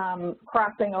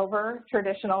 crossing over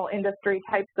traditional industry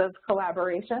types of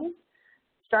collaboration.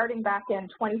 Starting back in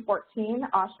 2014,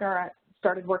 Ochsner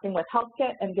started working with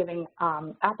HealthKit and giving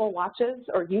Apple Watches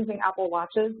or using Apple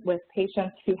Watches with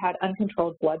patients who had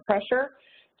uncontrolled blood pressure.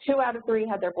 2 out of 3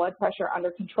 had their blood pressure under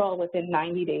control within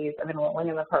 90 days of enrolling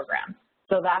in the program.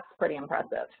 So that's pretty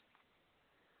impressive.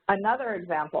 Another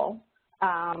example,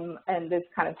 and this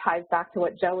kind of ties back to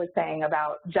what Joe was saying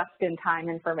about just-in-time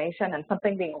information and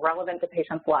something being relevant to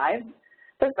patients' lives.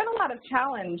 There's been a lot of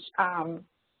challenge,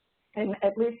 and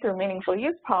at least through meaningful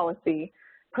use policy,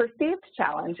 perceived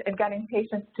challenge in getting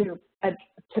patients to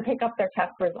pick up their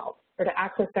test results or to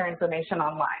access their information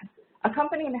online. A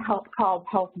company in health called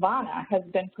Healthvana has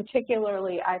been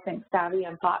particularly, I think, savvy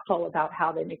and thoughtful about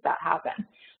how they make that happen.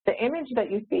 The image that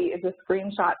you see is a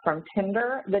screenshot from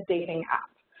Tinder, the dating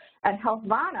app. And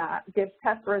Healthvana gives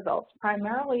test results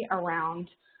primarily around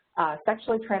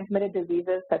sexually transmitted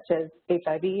diseases such as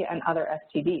HIV and other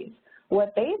STDs.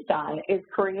 What they've done is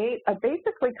create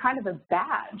basically kind of a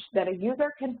badge that a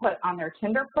user can put on their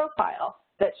Tinder profile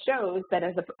that shows that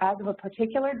as of a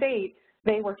particular date,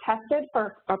 they were tested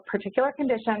for a particular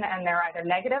condition and they're either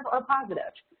negative or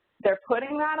positive. They're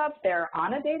putting that up there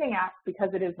on a dating app because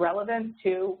it is relevant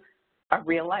to a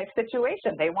real life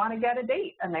situation. They want to get a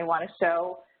date and they want to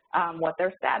show what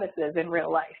their status is in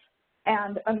real life.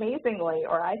 And amazingly,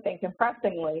 or I think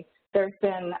impressingly, there's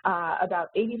been about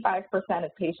 85%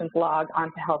 of patients log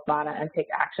onto Healthvana and take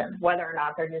action, whether or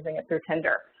not they're using it through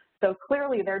Tinder. So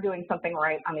clearly they're doing something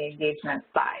right on the engagement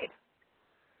side.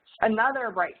 Another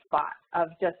bright spot of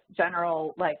just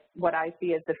general, like what I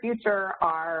see as the future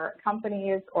are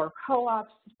companies or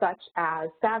co-ops such as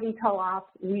Savvy Co-op,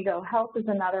 WeGo Health is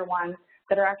another one,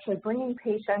 that are actually bringing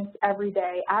patients every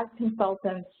day as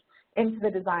consultants into the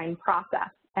design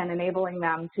process and enabling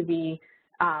them to be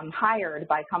hired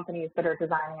by companies that are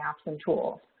designing apps and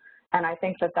tools. And I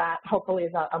think that that hopefully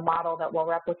is a model that will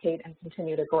replicate and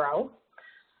continue to grow.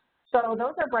 So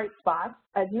those are bright spots,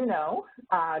 as you know,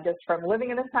 just from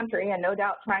living in this country and no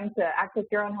doubt trying to access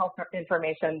your own health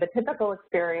information. The typical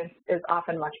experience is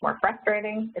often much more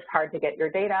frustrating. It's hard to get your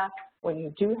data. When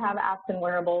you do have apps and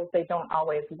wearables, they don't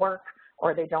always work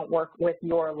or they don't work with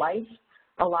your life.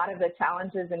 A lot of the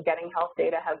challenges in getting health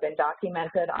data have been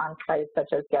documented on sites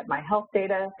such as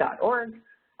getmyhealthdata.org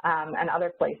and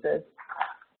other places.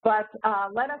 But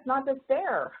let us not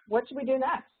despair. What should we do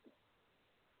next?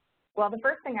 Well, the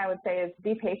first thing I would say is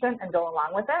be patient and go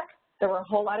along with it. There were a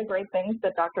whole lot of great things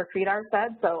that Dr. Creedar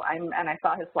said, and I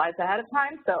saw his slides ahead of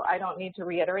time, so I don't need to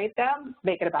reiterate them.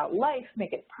 Make it about life,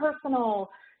 make it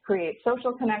personal, create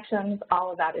social connections,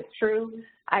 all of that is true.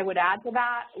 I would add to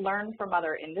that, learn from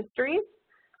other industries.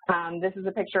 This is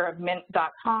a picture of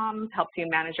mint.com, helps you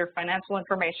manage your financial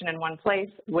information in one place.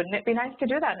 Wouldn't it be nice to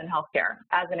do that in healthcare,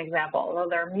 as an example? Well,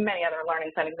 there are many other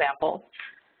learnings and examples.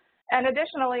 And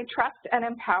additionally, trust and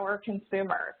empower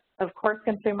consumers. Of course,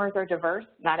 consumers are diverse.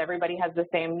 Not everybody has the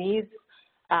same needs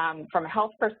from a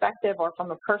health perspective or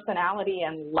from a personality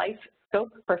and life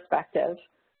scope perspective.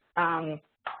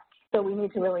 So we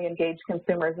need to really engage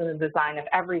consumers in the design of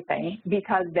everything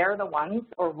because they're the ones,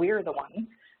 or we're the ones,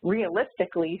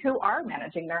 realistically, who are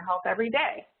managing their health every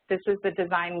day. This is the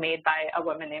design made by a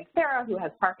woman named Sarah who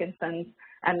has Parkinson's,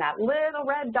 and that little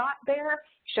red dot there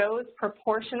shows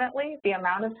proportionately the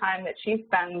amount of time that she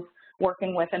spends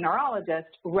working with a neurologist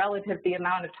relative to the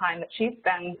amount of time that she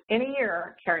spends in a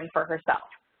year caring for herself.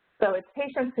 So it's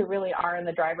patients who really are in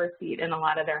the driver's seat in a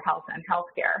lot of their health and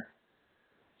healthcare.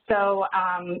 So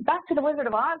back to the Wizard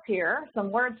of Oz here, some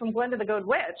words from Glinda the Good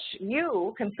Witch.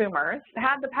 You, consumers,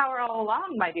 had the power all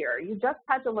along, my dear. You just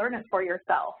had to learn it for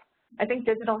yourself. I think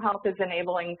digital health is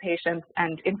enabling patients,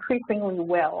 and increasingly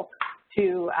will,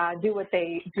 to do what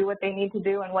they need to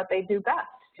do and what they do best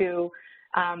to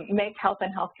make health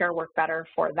and healthcare work better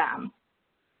for them.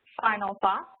 Final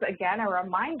thoughts, again, a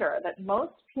reminder that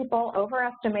most people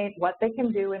overestimate what they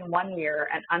can do in 1 year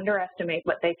and underestimate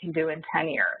what they can do in 10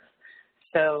 years.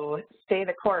 So stay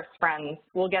the course, friends.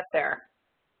 We'll get there.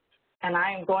 And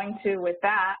I am going to, with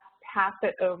that, pass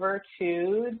it over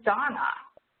to Donna.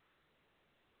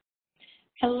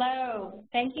 Hello.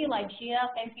 Thank you,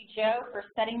 Lygia. Thank you, Joe, for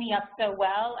setting me up so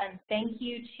well. And thank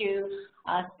you to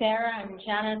Sarah and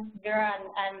Janice, Vera,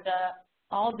 and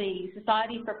all the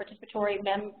Society for Participatory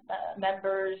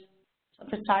members,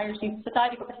 Society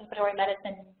for Participatory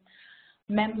Medicine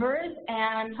members,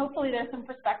 and hopefully there's some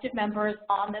prospective members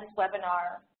on this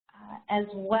webinar as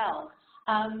well.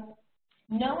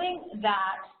 Knowing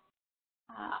that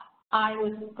I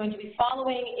was going to be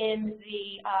following in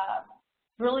the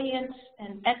brilliant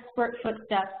and expert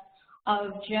footsteps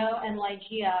of Joe and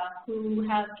Lygia, who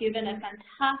have given a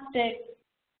fantastic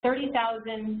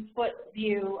 30,000-foot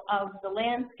view of the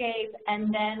landscape,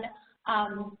 and then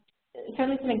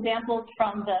certainly some examples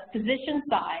from the physician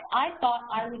side, I thought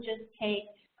I would just take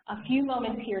a few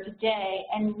moments here today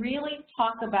and really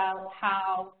talk about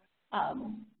how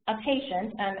a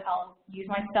patient, and I'll use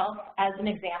myself as an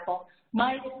example,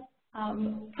 might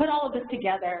put all of this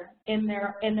together in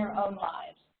their own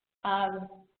lives.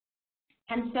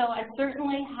 And so I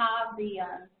certainly have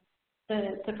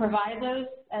the provisos,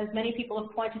 as many people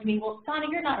have pointed to me, well, Donna,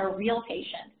 you're not a real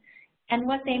patient. And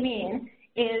what they mean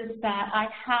is that I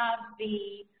have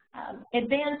the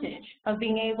advantage of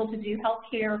being able to do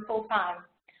healthcare full-time,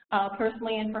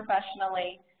 personally and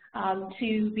professionally,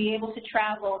 to be able to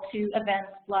travel to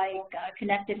events like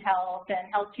Connected Health and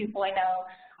Health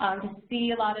 2.0, to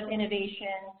see a lot of innovation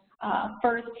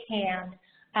firsthand,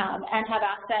 and have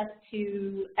access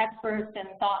to experts and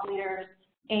thought leaders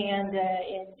and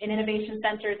in innovation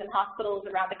centers and hospitals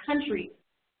around the country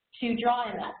to draw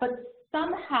in that. But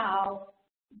somehow,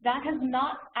 that has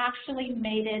not actually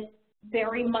made it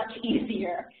very much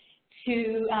easier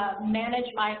to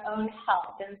manage my own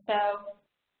health. And so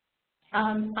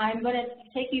I'm going to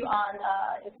take you on,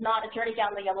 it's not a journey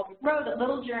down the yellow road, a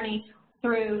little journey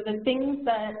through the things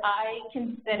that I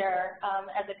consider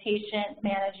as a patient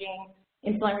managing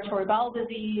inflammatory bowel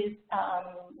disease,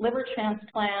 liver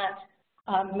transplant,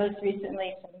 most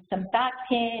recently some back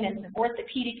pain and some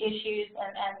orthopedic issues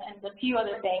and a few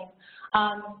other things.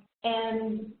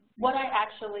 And what I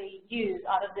actually use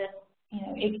out of this,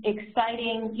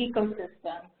 exciting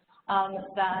ecosystem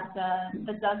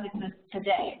that does exist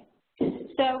today.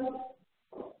 So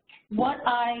what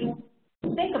I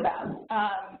think about,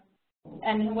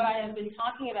 and what I have been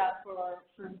talking about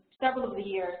for several of the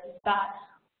years, is that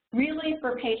really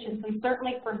for patients, and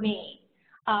certainly for me,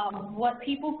 what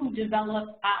people who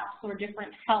develop apps or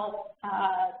different health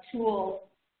tools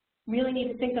really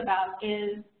need to think about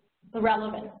is the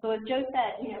relevance. So as Joe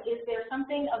said, is there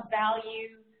something of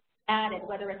value added,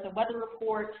 whether it's a weather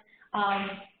report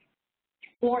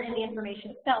or in the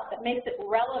information itself, that makes it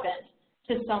relevant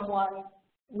to someone's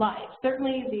life?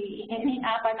 Certainly any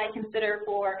app I might consider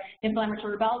for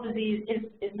inflammatory bowel disease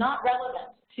is not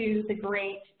relevant to the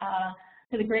great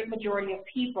majority of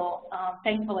people,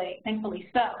 thankfully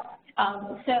so.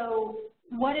 So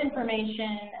what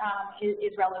information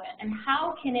is relevant, and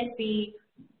how can it be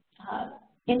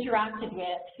interacted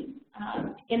with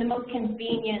in the most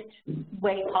convenient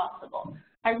way possible.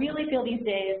 I really feel these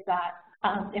days that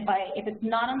if it's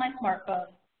not on my smartphone,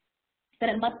 then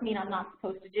it must mean I'm not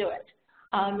supposed to do it.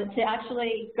 To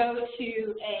actually go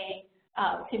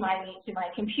to my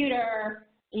computer,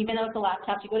 even though it's a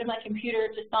laptop, to go to my computer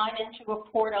to sign into a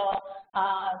portal,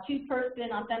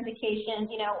 two-person authentication,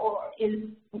 or is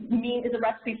a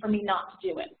recipe for me not to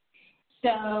do it.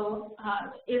 So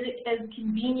is it as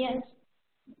convenient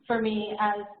for me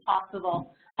as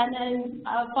possible? And then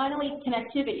finally,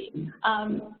 connectivity.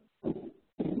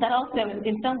 That also,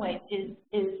 in some ways, is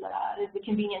the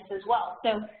convenience as well.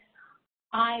 So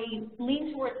I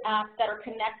lean towards apps that are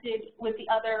connected with the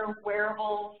other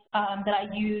wearables that I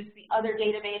use, the other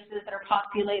databases that are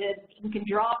populated. You can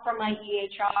draw from my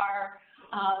EHR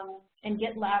and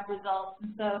get lab results.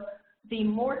 And so the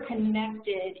more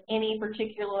connected any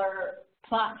particular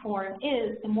platform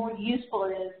is, the more useful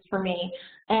it is for me,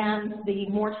 and the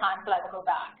more times that I will go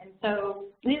back. And so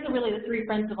these are really the three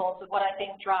principles of what I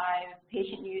think drive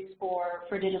patient use for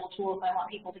digital tools I want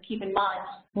people to keep in mind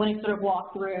when I sort of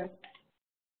walk through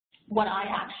what I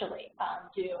actually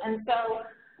do. And so,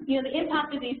 the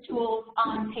impact of these tools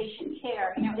on patient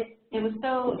care, it was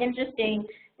so interesting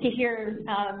to hear,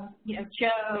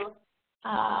 Joe,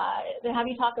 have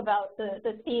you talk about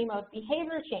the theme of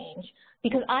behavior change,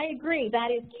 because I agree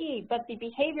that is key, but the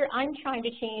behavior I'm trying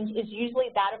to change is usually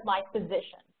that of my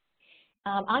physician.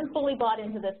 I'm fully bought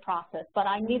into this process, but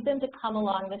I need them to come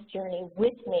along this journey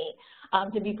with me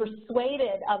to be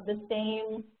persuaded of the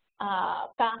same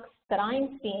facts that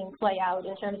I'm seeing play out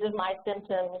in terms of my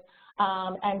symptoms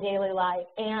and daily life,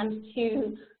 and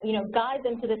to guide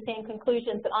them to the same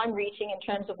conclusions that I'm reaching in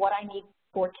terms of what I need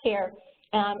for care,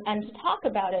 and to talk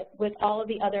about it with all of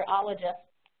the other ologists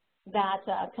that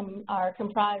are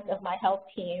comprised of my health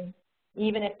team,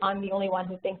 even if I'm the only one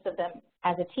who thinks of them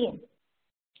as a team.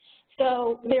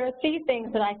 So there are three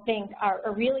things that I think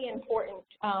are really important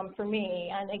for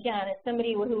me. And again, as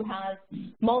somebody who has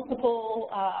multiple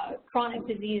chronic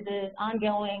diseases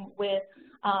ongoing with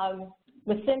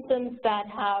symptoms that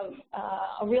have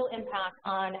a real impact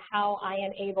on how I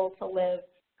am able to live,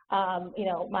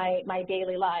 my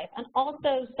daily life, and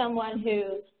also someone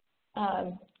who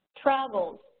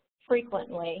travels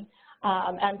frequently,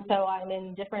 and so I'm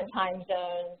in different time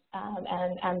zones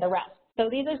and the rest. So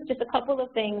these are just a couple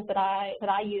of things that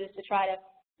I use to try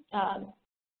to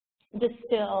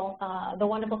distill the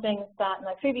wonderful things that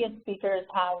my previous speakers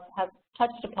have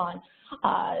touched upon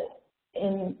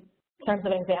in terms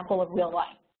of an example of real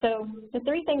life. So the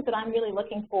three things that I'm really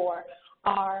looking for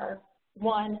are,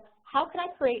 one, how can I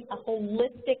create a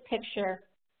holistic picture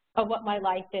of what my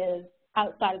life is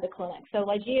outside of the clinic? So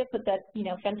Lygia put that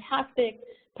fantastic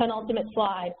penultimate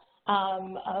slide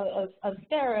of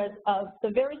Sarah's, of the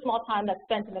very small time that's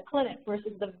spent in the clinic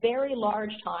versus the very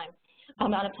large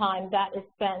amount of time that is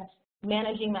spent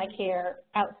managing my care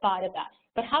outside of that.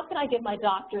 But how can I give my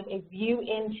doctors a view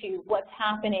into what's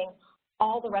happening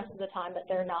all the rest of the time that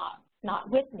they're not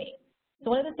with me?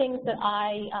 So one of the things that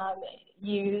I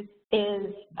use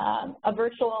is a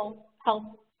virtual health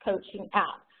coaching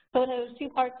app. So it has two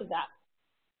parts of that.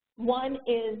 One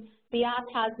is the app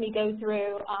has me go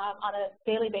through on a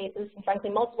daily basis, and frankly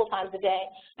multiple times a day,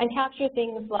 and capture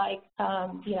things like,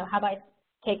 have I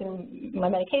taken my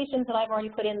medications that I've already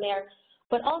put in there,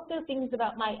 but also things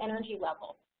about my energy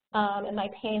level and my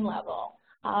pain level.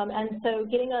 And so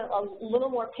getting a little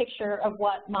more picture of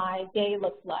what my day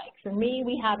looks like. For me,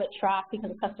 we have it tracked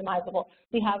because it's customizable.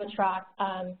 We have it tracked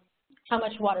how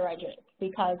much water I drink,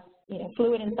 because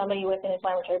fluid in somebody with an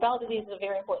inflammatory bowel disease is a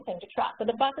very important thing to track. But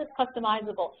the fact that it's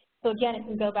customizable, so again, it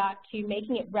can go back to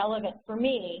making it relevant for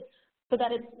me so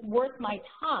that it's worth my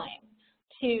time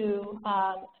to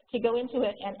go into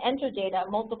it and enter data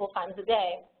multiple times a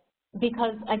day,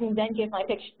 because I can then give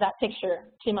that picture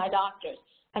to my doctors.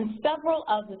 And several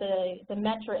of the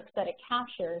metrics that it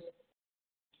captures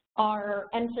are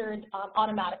entered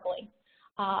automatically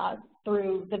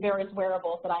through the various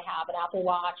wearables that I have, an Apple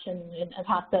Watch and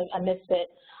a Misfit,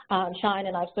 Shine,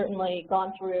 and I've certainly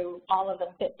gone through all of them,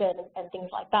 Fitbit and things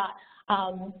like that,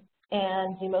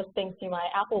 and do most things through my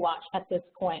Apple Watch at this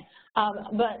point.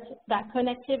 But that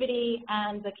connectivity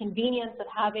and the convenience of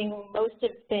having most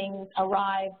of things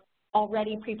arrive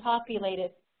already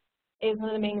pre-populated is one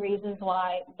of the main reasons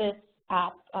why this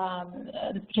app,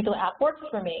 this particular app works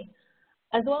for me,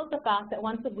 as well as the fact that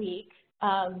once a week,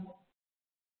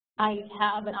 I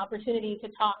have an opportunity to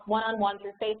talk one-on-one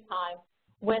through FaceTime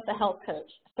with a health coach.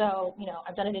 So,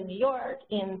 I've done it in New York,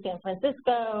 in San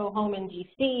Francisco, home in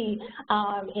DC,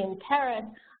 in Paris,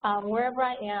 wherever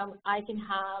I am, I can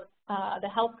have the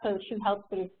health coach who helps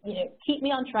sort of, keep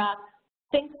me on track,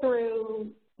 think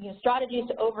through, strategies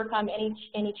to overcome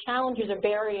any challenges or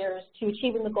barriers to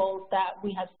achieving the goals that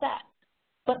we have set.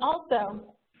 But also,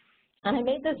 and I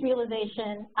made this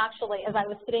realization actually as I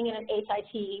was sitting in an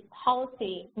HIT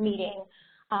policy meeting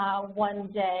one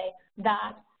day,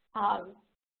 that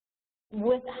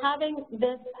with having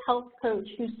this health coach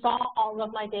who saw all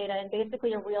of my data in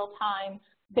basically a real-time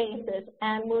basis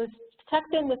and was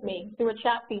checked in with me through a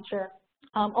chat feature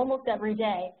almost every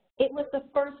day, it was the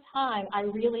first time I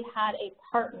really had a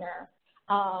partner,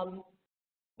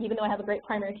 even though I have a great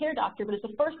primary care doctor, but it's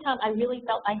the first time I really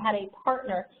felt I had a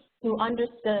partner who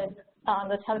understood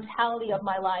the totality of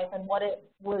my life and what it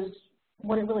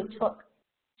really took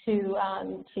to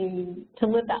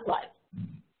live that life.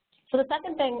 So the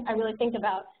second thing I really think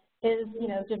about is,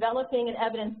 developing an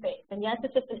evidence base. And yes,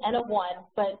 it's just an N of 1,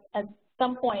 but at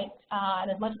some point,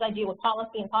 and as much as I deal with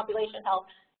policy and population health,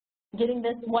 getting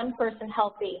this one person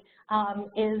healthy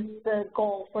is the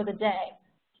goal for the day.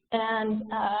 And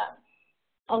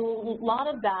a lot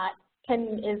of that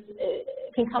can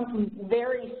come from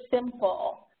very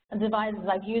simple devices.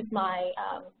 I've used my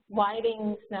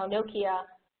Whiting's, now Nokia,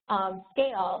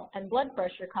 scale and blood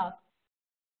pressure cuff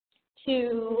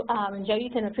to, and Joe, you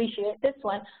can appreciate this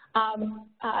one,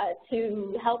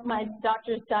 to help my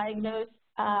doctors diagnose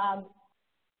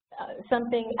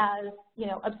something as,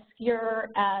 obscure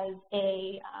as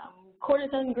a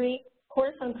cortisone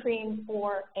cream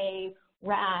for a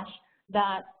rash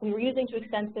that we were using too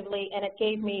extensively, and it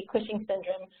gave me Cushing's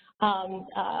syndrome,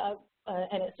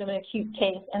 and it's an acute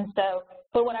case. And so,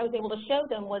 but what I was able to show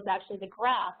them was actually the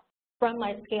graph from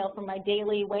my scale, from my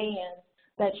daily weigh-ins,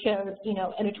 that showed, in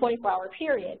a 24-hour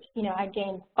period, I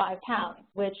gained 5 pounds,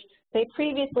 which they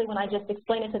previously, when I just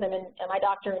explained it to them and my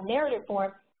doctor in narrative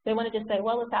form, they wanted to say,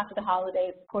 well, it's after the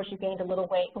holidays, of course you gained a little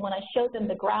weight. But when I showed them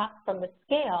the graph from the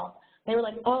scale, they were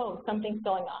like, oh, something's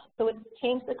going on. So it's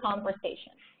changed the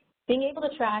conversation. Being able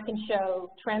to track and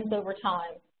show trends over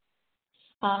time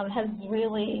has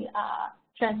really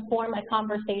transformed my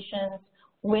conversations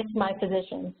with my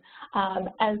physicians,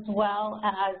 as well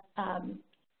as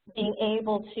being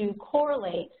able to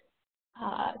correlate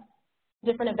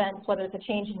different events, whether it's a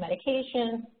change in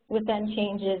medication with then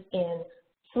changes in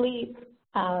sleep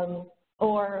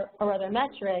or other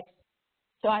metrics,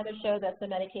 to either show that the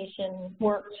medication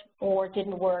worked or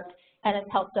didn't work, and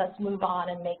it's helped us move on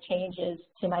and make changes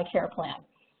to my care plan.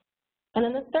 And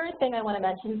then the third thing I want to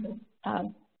mention,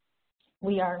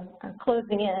 we are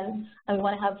closing in and we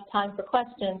want to have time for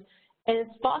questions, is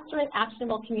fostering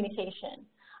actionable communication.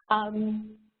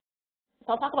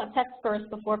 So I'll talk about text first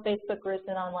before Facebook groups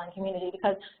and online community,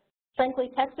 because frankly,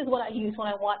 text is what I use when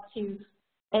I want to,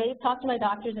 A, talk to my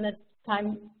doctors in a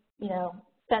time,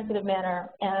 sensitive manner,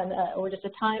 and or just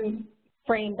a time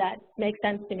frame that makes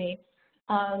sense to me.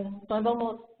 So I've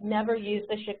almost never used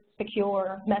the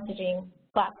secure messaging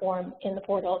platform in the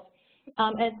portals.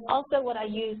 It's also what I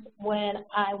use when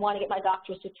I want to get my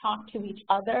doctors to talk to each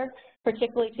other,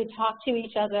 particularly to talk to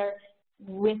each other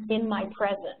within my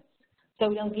presence, so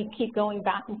we don't keep going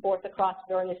back and forth across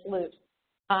various loops.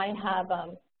 I have,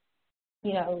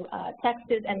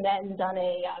 texted and then done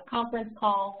a conference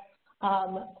call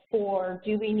for,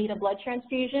 do we need a blood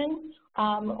transfusion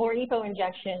or an EPO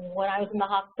injection, when I was in the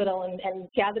hospital, and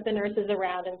gathered the nurses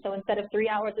around. And so instead of 3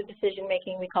 hours of decision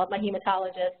making, we called my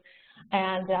hematologist,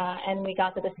 and we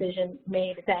got the decision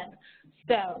made then.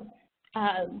 So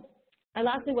I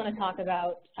lastly want to talk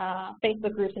about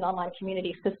Facebook groups and online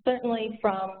communities, because certainly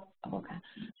from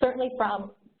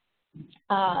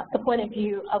the point of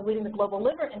view of leading the Global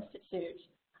Liver Institute,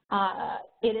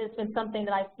 it has been something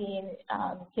that I've seen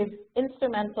give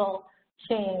instrumental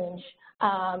change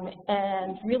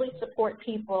and really support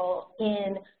people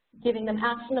in giving them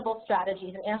actionable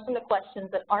strategies and answering the questions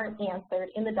that aren't answered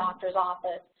in the doctor's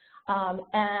office,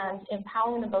 and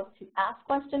empowering them both to ask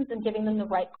questions and giving them the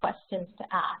right questions to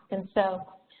ask. And so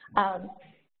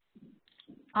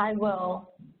I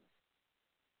will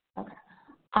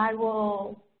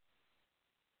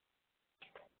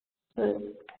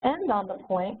end on the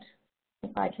point,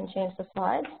 if I can change the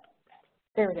slides.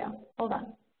 There we go. Hold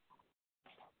on.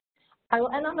 I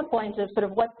will end on the point of sort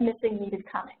of what's missing, needed,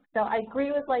 coming. So I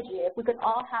agree with Lygia. If we could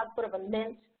all have sort of a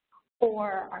mint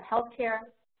for our healthcare,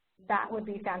 that would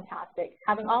be fantastic.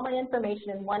 Having all my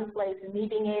information in one place and me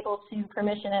being able to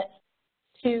permission it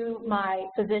to my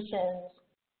physicians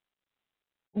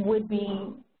would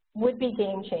be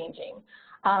game-changing.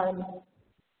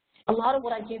 A lot of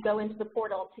what I do go into the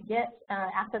portal to get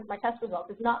access to my test results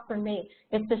is not for me,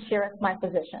 it's to share it with my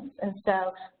physicians. And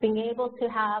so being able to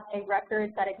have a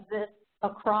record that exists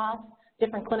across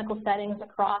different clinical settings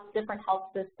across different health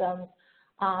systems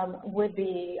would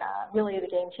be really the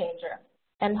game changer.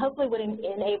 And hopefully would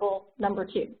enable, number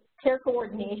 2, care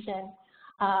coordination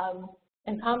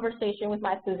and conversation with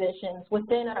my physicians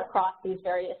within and across these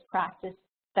various practice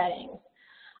settings.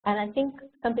 And I think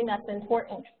something that's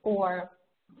important for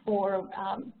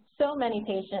so many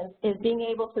patients is being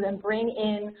able to then bring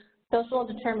in social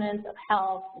determinants of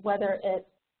health, whether it's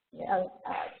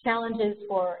challenges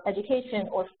for education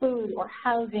or food or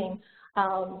housing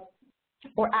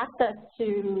or access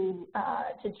to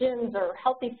gyms or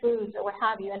healthy foods or what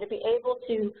have you, and to be able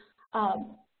to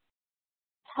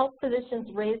help physicians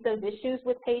raise those issues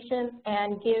with patients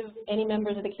and give any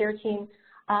members of the care team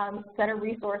better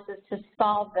resources to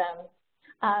solve them.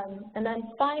 And then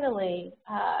finally,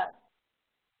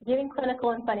 giving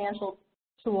clinical and financial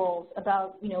tools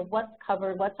about, what's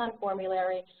covered, what's on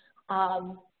formulary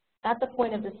at the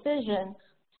point of decision,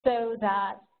 so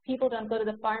that people don't go to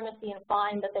the pharmacy and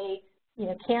find that they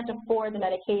can't afford the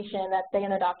medication that they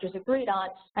and their doctors agreed on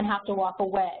and have to walk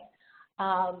away,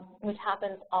 which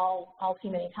happens all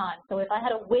too many times. So if I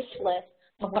had a wish list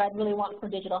of what I'd really want for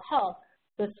digital health,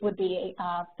 this would be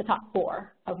the top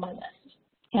 4 of my list.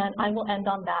 And I will end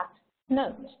on that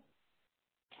note.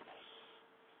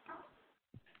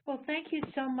 Well, thank you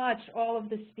so much, all of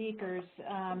the speakers.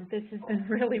 This has been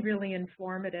really, really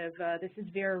informative. This is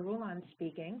Vera Rulon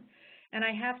speaking. And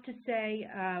I have to say,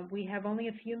 we have only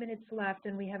a few minutes left,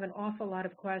 and we have an awful lot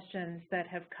of questions that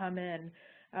have come in,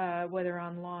 whether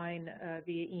online,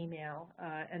 via email,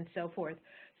 and so forth.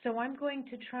 So I'm going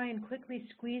to try and quickly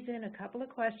squeeze in a couple of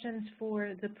questions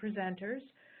for the presenters,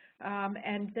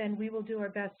 and then we will do our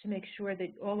best to make sure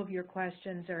that all of your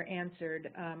questions are answered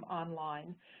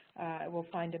online. We'll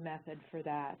find a method for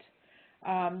that.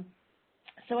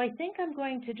 So I think I'm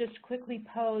going to just quickly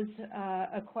pose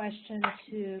a question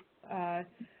to,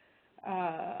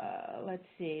 let's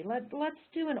see, let's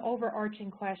do an overarching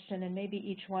question, and maybe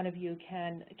each one of you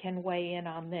can weigh in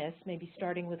on this, maybe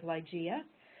starting with Lygia.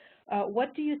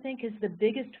 What do you think is the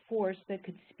biggest force that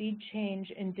could speed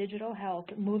change in digital health,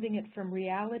 moving it from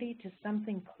reality to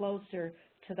something closer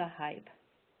to the hype?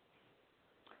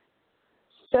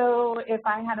 So if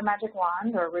I had a magic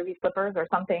wand or ruby slippers or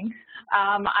something,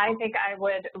 I think I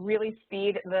would really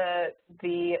speed the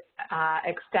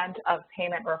extent of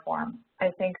payment reform. I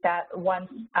think that once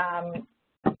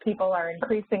people are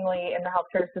increasingly in the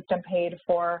healthcare system paid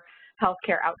for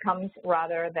healthcare outcomes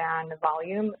rather than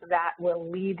volume, that will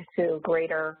lead to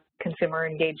greater consumer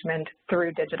engagement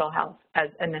through digital health as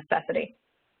a necessity.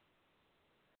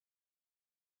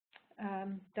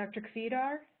 Dr.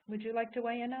 Kvidar, would you like to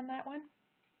weigh in on that one?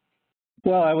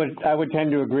 Well, I would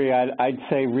tend to agree. I'd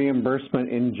say reimbursement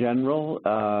in general.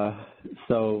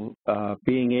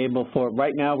 Being able for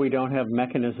right now, we don't have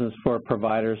mechanisms for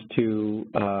providers to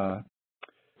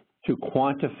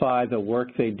quantify the work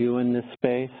they do in this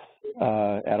space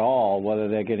at all, whether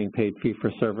they're getting paid fee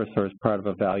for service or as part of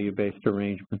a value-based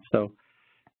arrangement. So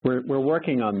we're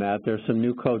working on that. There's some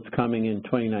new codes coming in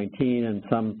 2019 and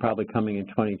some probably coming in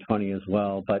 2020 as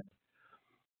well. But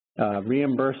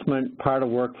reimbursement, part of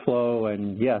workflow,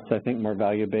 and yes, I think more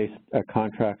value-based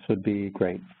contracts would be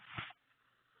great.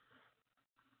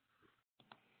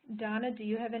 Donna, do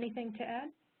you have anything to add?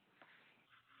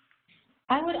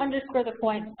 I would underscore the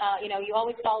point, you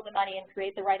always follow the money and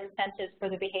create the right incentives for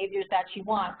the behaviors that you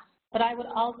want. But I would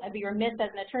also be remiss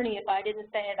as an attorney if I didn't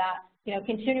say that,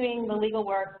 continuing the legal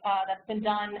work that's been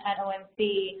done at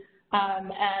OMC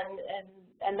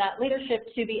and that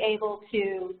leadership to be able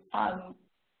to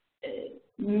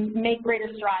make greater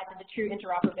strides into true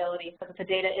interoperability so that the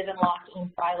data isn't locked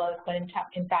in silos, but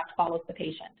in fact follows the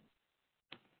patient.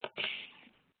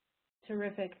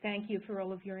 Terrific. Thank you for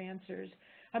all of your answers.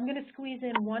 I'm going to squeeze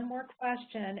in one more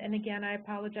question, and again, I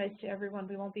apologize to everyone.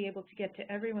 We won't be able to get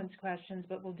to everyone's questions,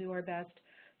 but we'll do our best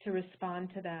to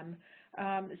respond to them.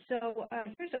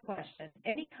 Here's a question.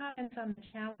 Any comments on the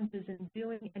challenges in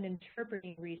doing and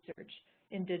interpreting research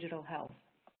in digital health?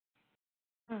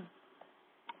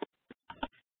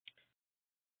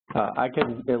 I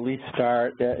can at least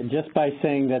start just by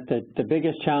saying that the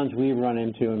biggest challenge we run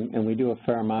into, and we do a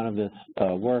fair amount of this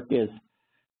work, is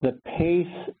the pace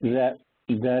that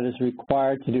is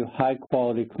required to do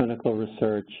high-quality clinical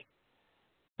research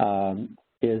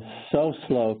is so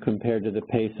slow compared to the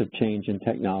pace of change in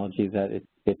technology that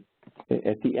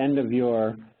at the end of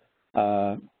your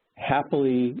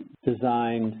happily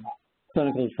designed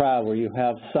clinical trial where you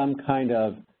have some kind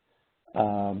of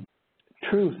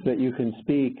truth that you can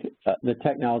speak, the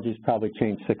technology's probably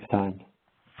changed 6 times.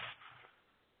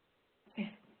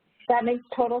 That makes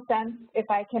total sense. If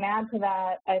I can add to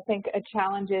that, I think a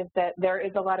challenge is that there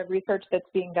is a lot of research that's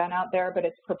being done out there, but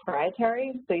it's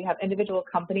proprietary. So you have individual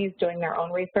companies doing their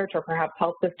own research or perhaps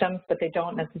health systems, but they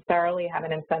don't necessarily have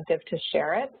an incentive to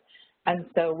share it. And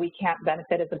so we can't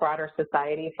benefit as a broader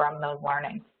society from those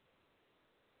learnings.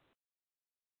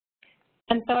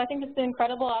 And so I think it's an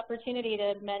incredible opportunity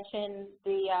to mention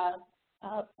the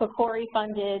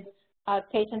PCORI-funded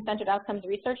Patient-Centered Outcomes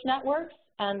Research Networks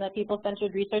and the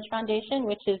People-Centered Research Foundation,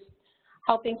 which is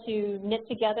helping to knit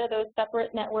together those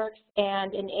separate networks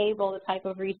and enable the type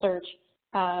of research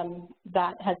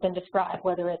that has been described,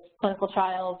 whether it's clinical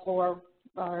trials or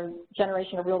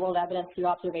generation of real-world evidence through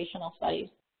observational studies.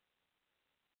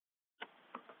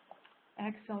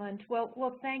 Excellent.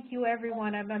 Well, thank you,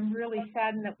 everyone. I'm really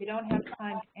saddened that we don't have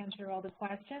time to answer all the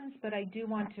questions, but I do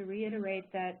want to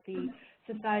reiterate that the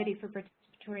Society for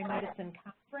Participatory Medicine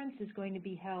Conference is going to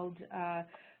be held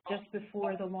just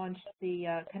before the launch of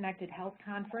the Connected Health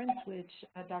Conference, which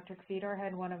Dr. Kvidar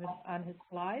had one of on his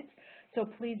slides. So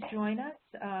please join us.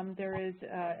 There is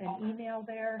an email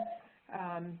there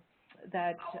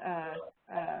that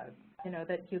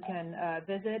that you can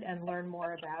visit and learn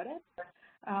more about it.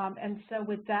 And so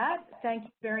with that, thank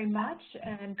you very much,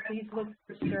 and please look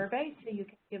for a survey so you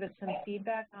can give us some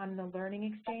feedback on the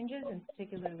learning exchanges, and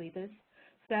particularly this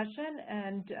session.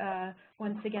 And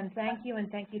once again, thank you,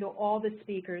 and thank you to all the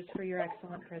speakers for your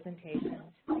excellent presentations.